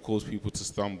things that cause people to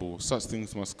stumble. Such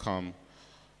things must come,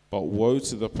 but woe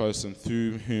to the person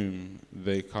through whom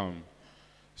they come."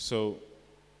 So,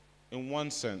 in one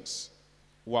sense,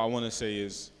 what I want to say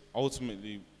is,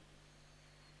 ultimately,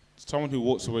 someone who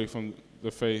walks away from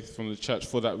the faith, from the church,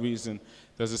 for that reason,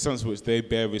 there's a sense in which they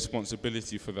bear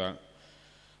responsibility for that.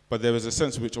 But there is a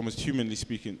sense in which, almost humanly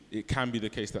speaking, it can be the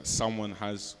case that someone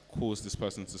has caused this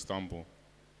person to stumble.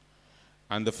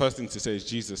 And the first thing to say is,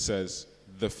 Jesus says,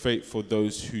 the fate for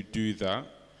those who do that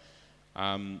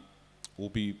will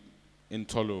be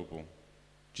intolerable.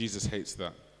 Jesus hates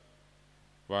that.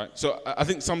 Right? So I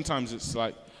think sometimes it's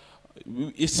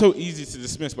so easy to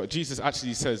dismiss, but Jesus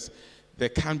actually says there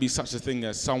can be such a thing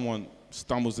as someone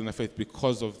stumbles in their faith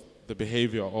because of the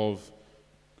behavior of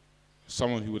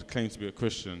someone who would claim to be a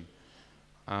Christian.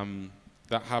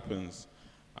 That happens,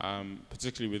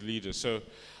 particularly with leaders. So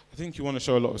I think you want to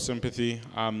show a lot of sympathy,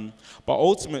 but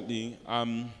ultimately,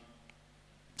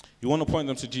 you want to point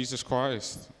them to Jesus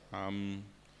Christ.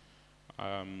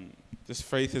 This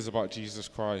faith is about Jesus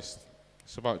Christ.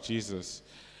 It's about Jesus.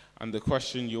 And the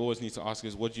question you always need to ask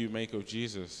is, what do you make of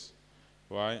Jesus?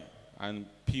 Right? And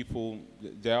people,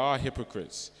 there are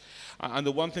hypocrites. And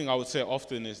the one thing I would say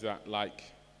often is that, like,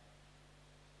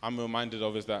 I'm reminded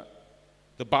of is that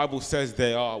the Bible says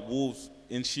they are wolves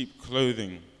in sheep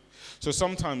clothing. So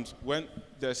sometimes when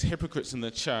there's hypocrites in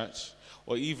the church,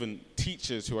 or even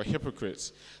teachers who are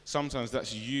hypocrites, sometimes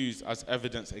that's used as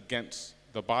evidence against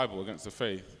the Bible, against the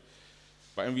faith.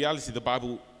 But in reality, the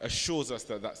Bible assures us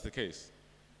that that's the case.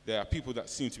 There are people that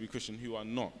seem to be Christian who are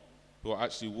not, who are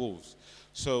actually wolves.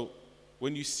 So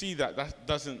when you see that, that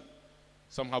doesn't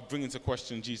somehow bring into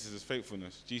question Jesus'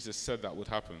 faithfulness. Jesus said that would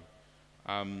happen.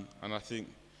 And I think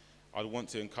I'd want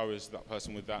to encourage that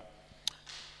person with that.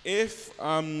 If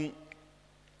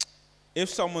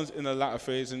someone's in a latter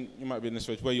phase, and you might be in this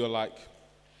phase where you're like,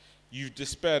 you've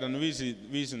despaired, and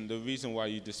the reason why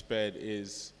you despaired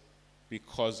is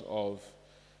because of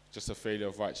just a failure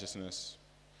of righteousness.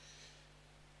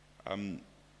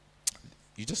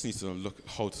 You just need to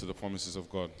hold to the promises of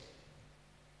God.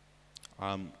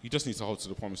 You just need to hold to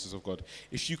the promises of God.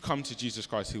 If you come to Jesus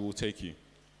Christ, he will take you.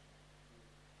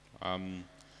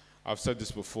 I've said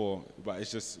this before, but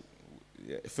it's just,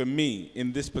 for me,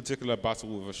 in this particular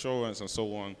battle with assurance and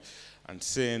so on, and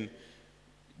sin,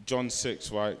 John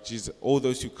 6, right? Jesus, all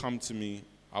those who come to me,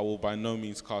 I will by no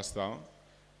means cast out.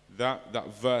 That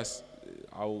verse,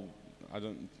 I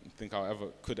don't think I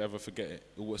could ever forget it.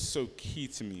 It was so key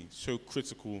to me, so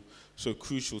critical, so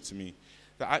crucial to me,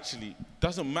 that actually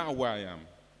doesn't matter where I am,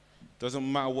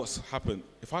 doesn't matter what's happened.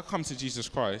 If I come to Jesus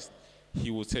Christ,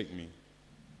 he will take me.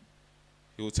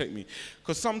 He will take me.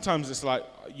 Because sometimes it's like,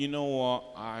 you know what,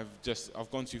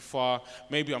 I've gone too far.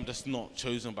 Maybe I'm just not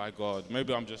chosen by God.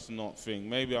 Maybe I'm just not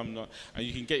maybe I'm not. And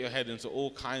you can get your head into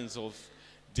all kinds of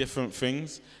different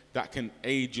things that can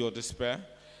aid your despair.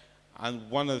 And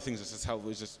one of the things that's just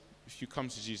helpful is just, if you come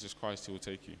to Jesus Christ, he will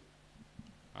take you.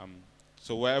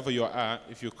 So wherever you're at,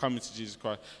 if you're coming to Jesus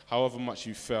Christ, however much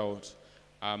you failed,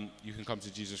 you can come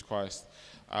to Jesus Christ.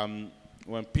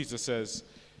 When Peter says,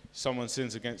 someone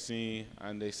sins against me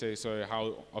and they say, sorry,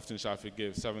 how often shall I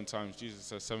forgive? 7 times. Jesus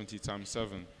says 70 times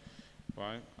 7,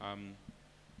 right?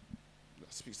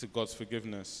 That speaks to God's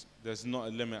forgiveness. There's not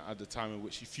a limit at the time in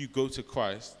which if you go to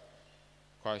Christ,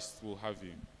 Christ will have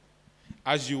you.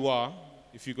 As you are,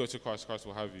 if you go to Christ, Christ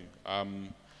will have you.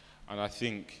 And I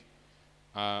think,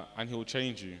 and he will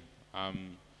change you.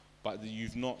 But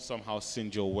you've not somehow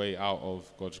sinned your way out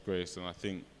of God's grace. And I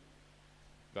think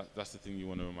that's the thing you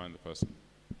want to remind the person.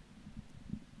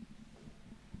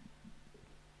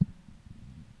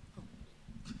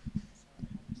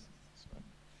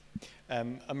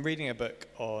 I'm reading a book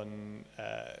on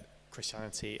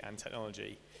Christianity and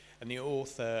technology, and the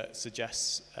author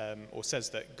suggests or says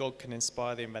that God can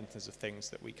inspire the inventors of things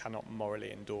that we cannot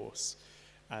morally endorse,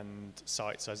 and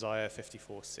cites Isaiah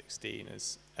 54:16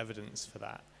 as evidence for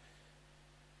that.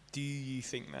 Do you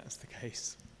think that's the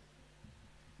case?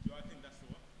 Do I think that's the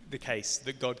what? The case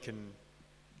that God can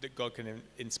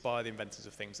inspire the inventors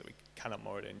of things that we cannot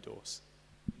morally endorse.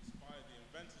 Inspire the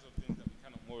inventors of things that we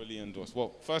cannot morally endorse.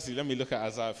 Well, firstly, let me look at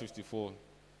Isaiah 54.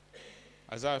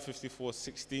 Isaiah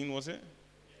 54:16, was it?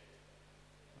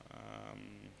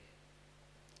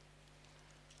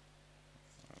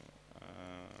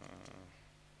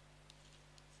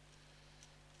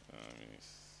 Let me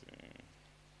see.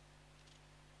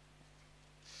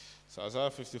 So Isaiah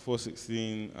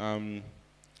 54:16.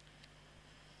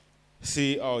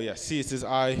 See, it is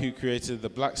I who created the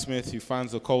blacksmith, who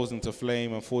fans the coals into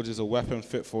flame and forges a weapon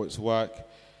fit for its work.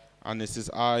 And it is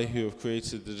I who have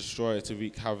created the destroyer to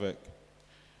wreak havoc.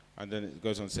 And then it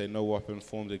goes on to say, no weapon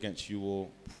formed against you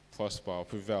will prosper or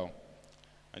prevail.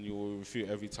 And you will refute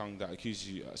every tongue that accuses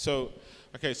you. So,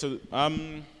 okay, so,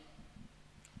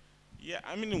 yeah,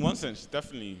 I mean, in one sense,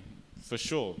 definitely, for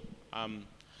sure.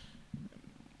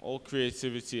 All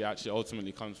creativity actually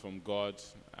ultimately comes from God.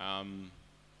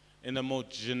 In a more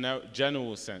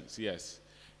general sense, yes.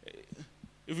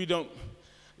 If we don't,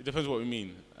 it depends what we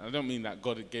mean. I don't mean that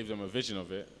God gave them a vision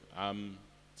of it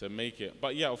to make it.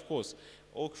 But yeah, of course,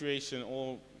 all creation,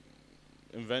 all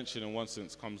invention in one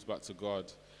sense comes back to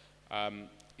God.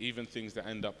 Even things that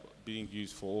end up being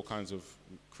used for all kinds of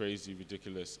crazy,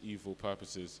 ridiculous, evil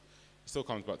purposes, it still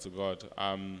comes back to God.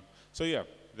 So yeah,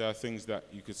 there are things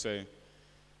that you could say,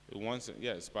 in one sense,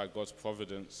 yeah, it's by God's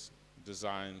providence,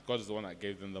 design. God is the one that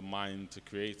gave them the mind to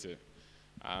create it.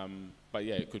 But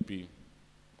yeah, it could be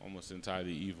almost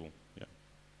entirely evil. Yeah.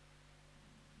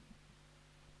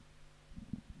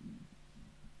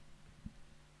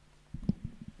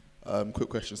 Quick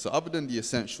question. So other than the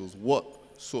essentials, what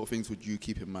sort of things would you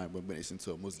keep in mind when it's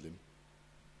into a Muslim?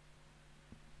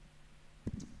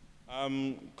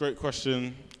 Great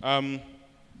question.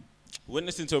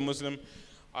 Witnessing to a Muslim,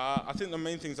 I think the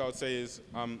main things I would say is,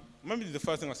 maybe the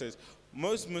first thing I say is,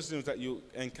 most Muslims that you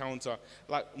encounter,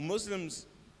 like Muslims,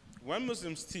 when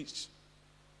Muslims teach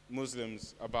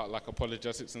Muslims about like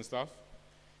apologetics and stuff,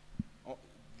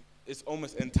 it's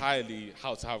almost entirely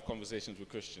how to have conversations with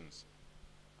Christians.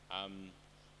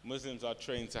 Muslims are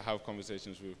trained to have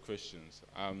conversations with Christians.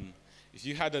 If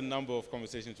you had a number of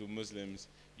conversations with Muslims,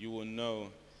 you will know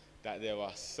that there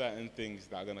are certain things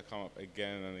that are going to come up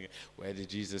again and again. Where did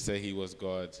Jesus say he was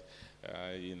God,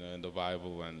 in the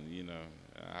Bible, and,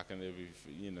 how can there be,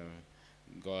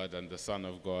 God and the Son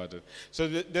of God? So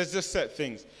there's just set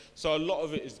things. So a lot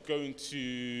of it is going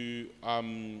to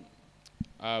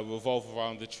revolve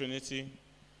around the Trinity.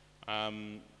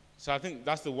 So I think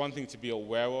that's the one thing to be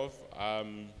aware of.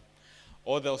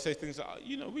 Or they'll say things like,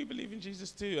 we believe in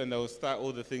Jesus too, and they'll start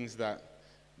all the things that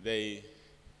they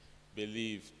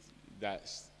believe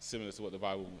that's similar to what the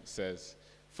Bible says,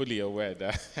 fully aware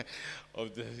that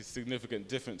of the significant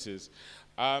differences.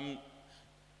 I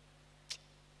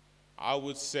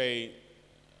would say,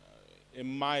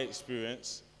 in my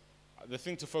experience, the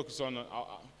thing to focus on, I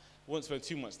won't spend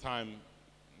too much time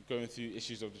going through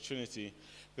issues of the Trinity.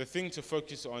 The thing to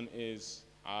focus on is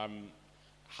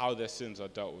how their sins are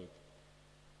dealt with.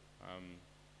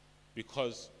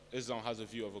 Because Islam has a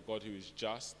view of a God who is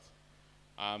just.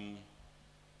 I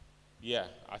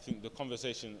think the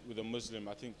conversation with a Muslim,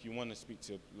 I think you want to speak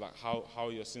to like how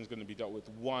your sin's going to be dealt with.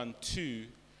 1, 2,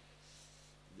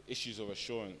 the issues of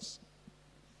assurance,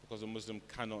 because a Muslim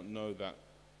cannot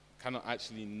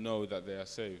actually know that they are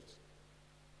saved.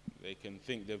 They can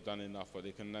think they've done enough, but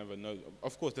they can never know.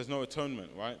 Of course, there's no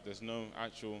atonement, right? There's no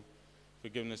actual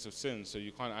forgiveness of sins, so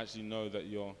you can't actually know that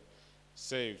you're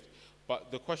saved.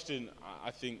 But the question, I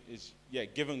think, is,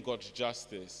 given God's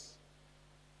justice,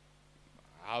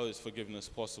 how is forgiveness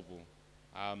possible?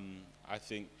 I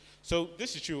think, so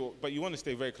this is true, but you want to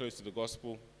stay very close to the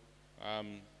gospel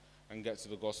and get to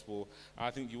the gospel.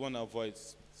 I think you want to avoid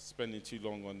spending too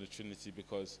long on the Trinity,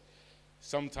 because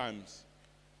sometimes,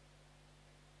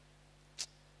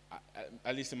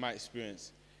 at least in my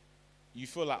experience, you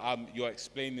feel like you're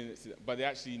explaining it to them, but they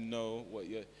actually know what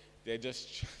they're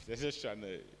just trying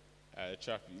to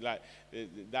trap you. Like,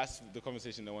 that's the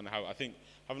conversation they want to have. I think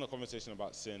having a conversation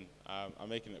about sin and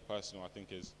making it personal, I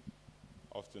think, is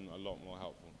often a lot more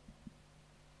helpful.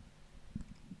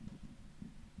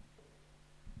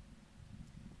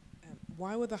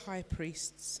 Why were the high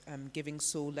priests giving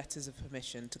Saul letters of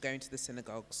permission to go into the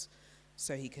synagogues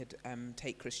so he could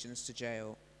take Christians to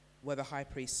jail? Were the high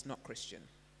priests not Christian?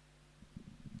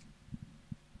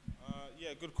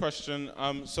 Good question.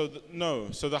 So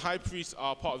the high priests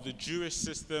are part of the Jewish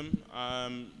system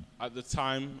at the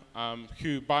time,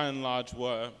 who by and large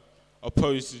were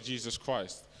opposed to Jesus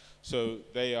Christ. So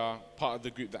they are part of the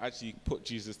group that actually put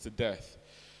Jesus to death.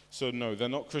 So no, they're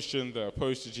not Christian, they're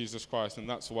opposed to Jesus Christ, and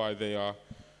that's why they are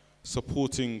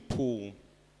supporting Paul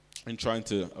in trying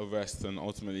to arrest and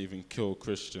ultimately even kill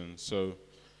Christians. So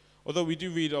although we do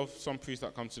read of some priests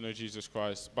that come to know Jesus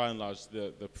Christ, by and large,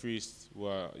 the priests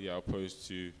were opposed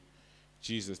to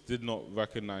Jesus, did not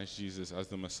recognize Jesus as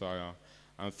the Messiah,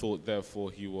 and thought,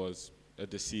 therefore, he was a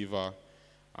deceiver,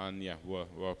 and were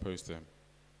opposed to him.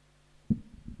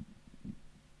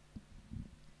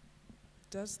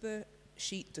 Does the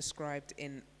sheet described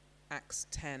in Acts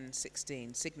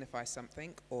 10:16 signify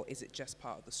something, or is it just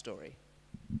part of the story?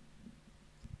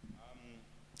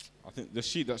 I think the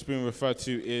sheet that's being referred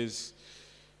to is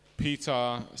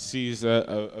Peter sees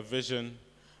a vision.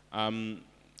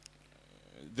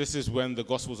 This is when the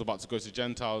gospel's about to go to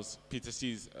Gentiles. Peter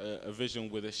sees a vision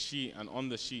with a sheet, and on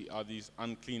the sheet are these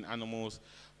unclean animals.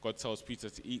 God tells Peter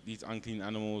to eat these unclean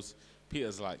animals.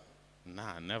 Peter's like,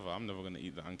 nah, never. I'm never going to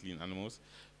eat the unclean animals,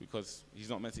 because he's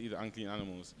not meant to eat the unclean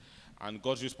animals. And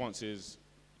God's response is,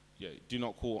 do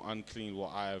not call unclean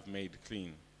what I have made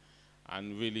clean.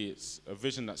 And really, it's a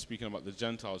vision that's speaking about the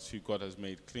Gentiles who God has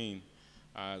made clean.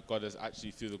 God has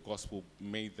actually, through the gospel,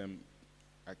 made them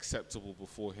acceptable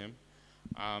before him.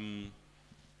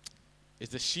 Is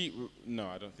the sheet... No,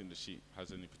 I don't think the sheet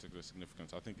has any particular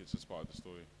significance. I think it's just part of the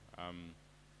story.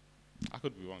 I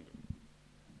could be wrong.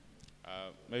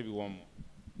 Maybe one more.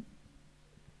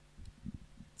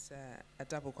 It's a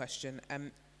double question.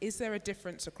 Is there a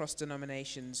difference across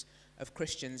denominations of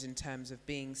Christians in terms of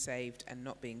being saved and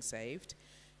not being saved?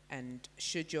 And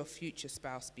should your future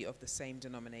spouse be of the same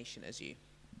denomination as you?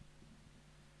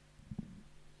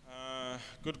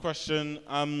 Good question.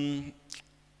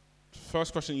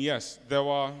 First question, yes. There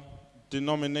are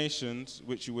denominations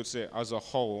which you would say as a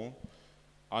whole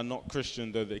are not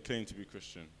Christian, though they claim to be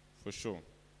Christian, for sure.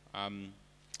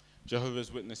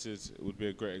 Jehovah's Witnesses would be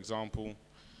a great example.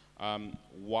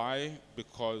 Why?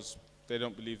 Because they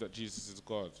don't believe that Jesus is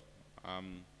God.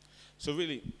 So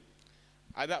really,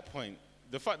 at that point,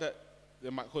 the fact that they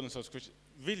might call themselves Christian,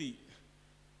 really,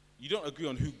 you don't agree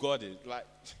on who God is. Like,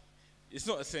 it's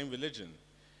not the same religion.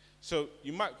 So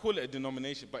you might call it a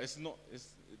denomination, but it's not.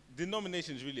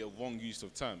 Denomination is really a wrong use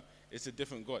of term. It's a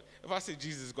different God. If I say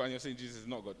Jesus is God and you're saying Jesus is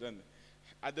not God, then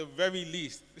at the very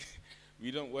least,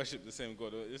 we don't worship the same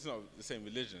God. It's not the same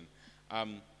religion.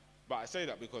 But I say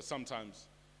that because sometimes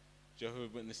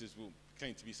Jehovah's Witnesses will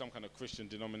claim to be some kind of Christian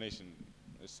denomination.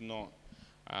 It's not.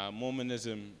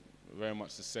 Mormonism, very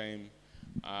much the same.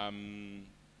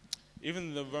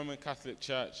 Even the Roman Catholic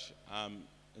Church,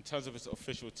 in terms of its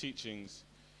official teachings,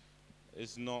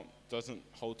 doesn't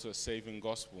hold to a saving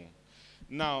gospel.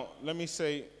 Now, let me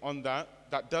say on that,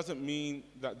 that doesn't mean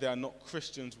that there are not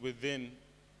Christians within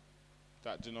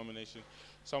that denomination.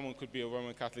 Someone could be a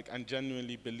Roman Catholic and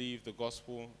genuinely believe the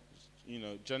gospel,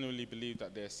 genuinely believe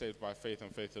that they're saved by faith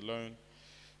and faith alone.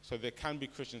 So there can be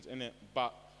Christians in it.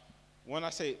 But when I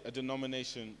say a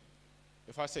denomination,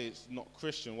 if I say it's not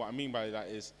Christian, what I mean by that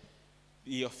is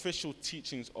the official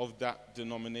teachings of that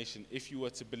denomination. If you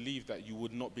were to believe that, you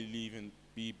would not be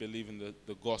believing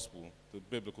the gospel, the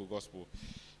biblical gospel.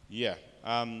 Yeah.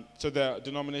 So there are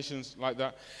denominations like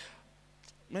that.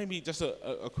 Maybe just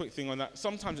a quick thing on that.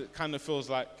 Sometimes it kind of feels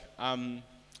like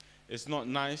it's not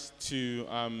nice to,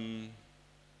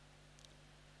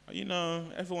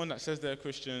 everyone that says they're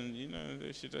Christian,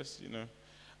 they should just,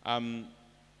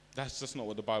 that's just not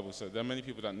what the Bible says. There are many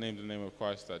people that name the name of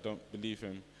Christ that don't believe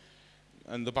him.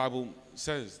 And the Bible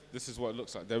says this is what it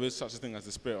looks like. There is such a thing as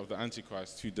the spirit of the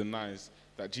Antichrist who denies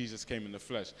that Jesus came in the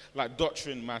flesh. Like,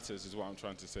 doctrine matters is what I'm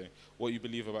trying to say. What you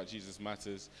believe about Jesus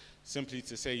matters. Simply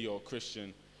to say you're a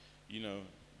Christian,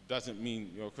 doesn't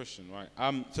mean you're a Christian, right?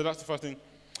 So that's the first thing.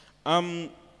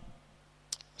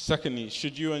 Secondly,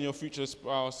 should you and your future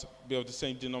spouse be of the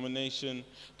same denomination?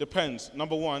 Depends.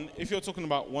 Number one, if you're talking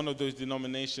about one of those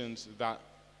denominations that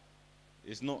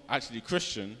is not actually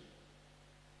Christian,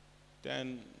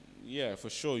 then, yeah, for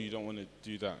sure you don't want to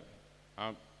do that.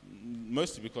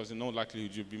 Mostly because in all likelihood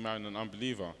you'll be marrying an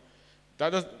unbeliever.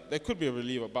 There could be a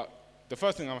believer, but the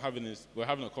first thing I'm having is we're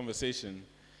having a conversation,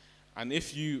 and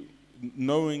if you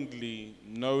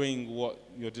knowing what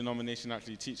your denomination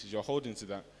actually teaches, you're holding to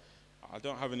that, I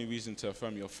don't have any reason to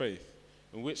affirm your faith.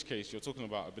 In which case, you're talking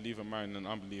about a believer marrying an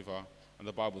unbeliever, and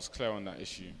the Bible's clear on that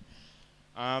issue.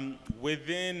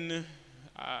 Within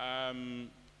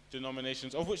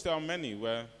denominations, of which there are many,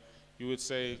 where you would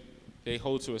say they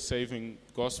hold to a saving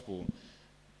gospel,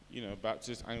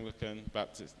 Baptist, Anglican,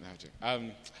 Baptist,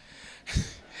 I'm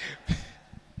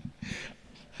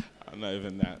not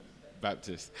even that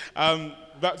Baptist.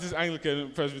 Baptist,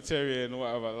 Anglican, Presbyterian,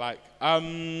 whatever,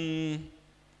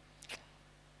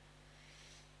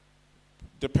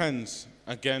 depends.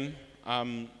 Again,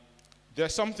 there are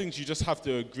some things you just have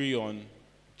to agree on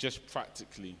just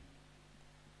practically.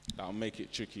 That'll make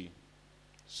it tricky.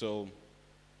 So,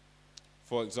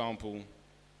 for example,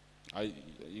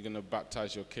 you're going to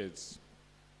baptize your kids.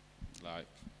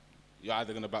 You're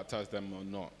either going to baptize them or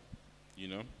not,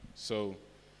 So,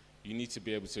 you need to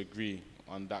be able to agree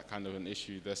on that kind of an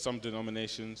issue. There's some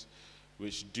denominations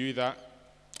which do that,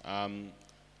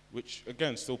 which,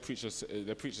 again, still preach a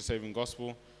saving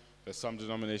gospel. There's some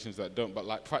denominations that don't,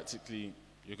 but, practically,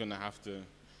 you're going to have to,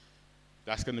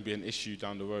 that's going to be an issue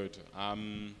down the road.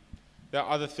 There are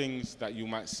other things that you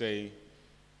might say,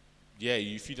 yeah,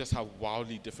 if you just have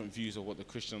wildly different views of what the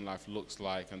Christian life looks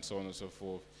like and so on and so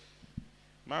forth,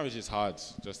 marriage is hard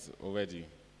just already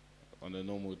on a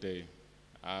normal day.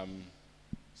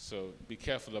 So be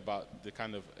careful about the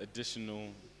kind of additional,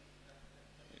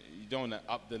 you don't want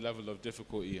to up the level of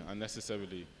difficulty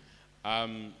unnecessarily.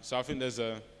 So I think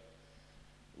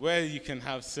where you can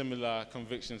have similar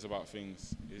convictions about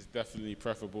things is definitely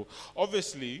preferable.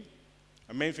 Obviously,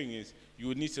 the main thing is you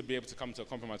would need to be able to come to a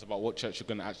compromise about what church you're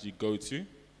going to actually go to.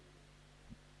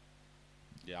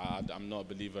 Yeah, I'm not a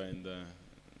believer in the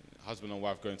husband and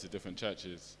wife going to different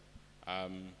churches.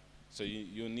 So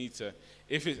you'll need to,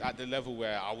 if it's at the level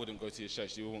where I wouldn't go to your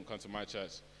church, you won't come to my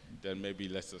church, then maybe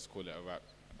let's just call it a wrap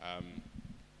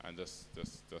and just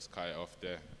cut it off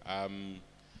there.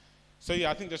 So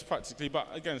yeah, I think just practically, but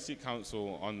again, seek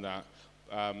counsel on that.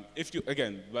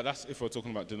 But that's if we're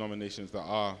talking about denominations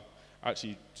that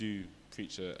actually do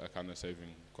preach a kind of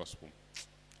saving gospel.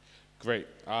 Great.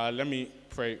 Let me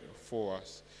pray for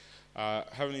us.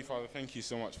 Heavenly Father, thank you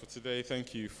so much for today.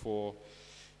 Thank you for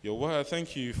your word.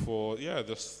 Thank you for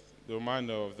the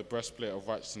reminder of the breastplate of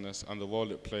righteousness and the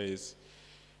role it plays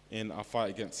in our fight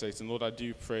against Satan. Lord, I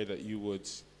do pray that you would,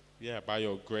 by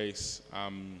your grace,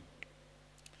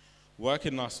 work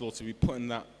in us, Lord, to be putting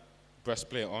that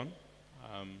breastplate on.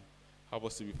 Help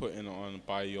us to be putting it on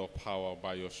by your power,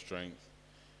 by your strength.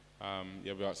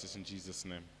 We ask this in Jesus'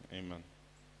 name. Amen.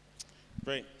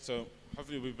 Great. So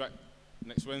hopefully we'll be back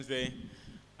next Wednesday,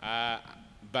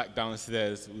 back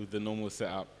downstairs with the normal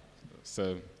setup.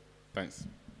 So thanks.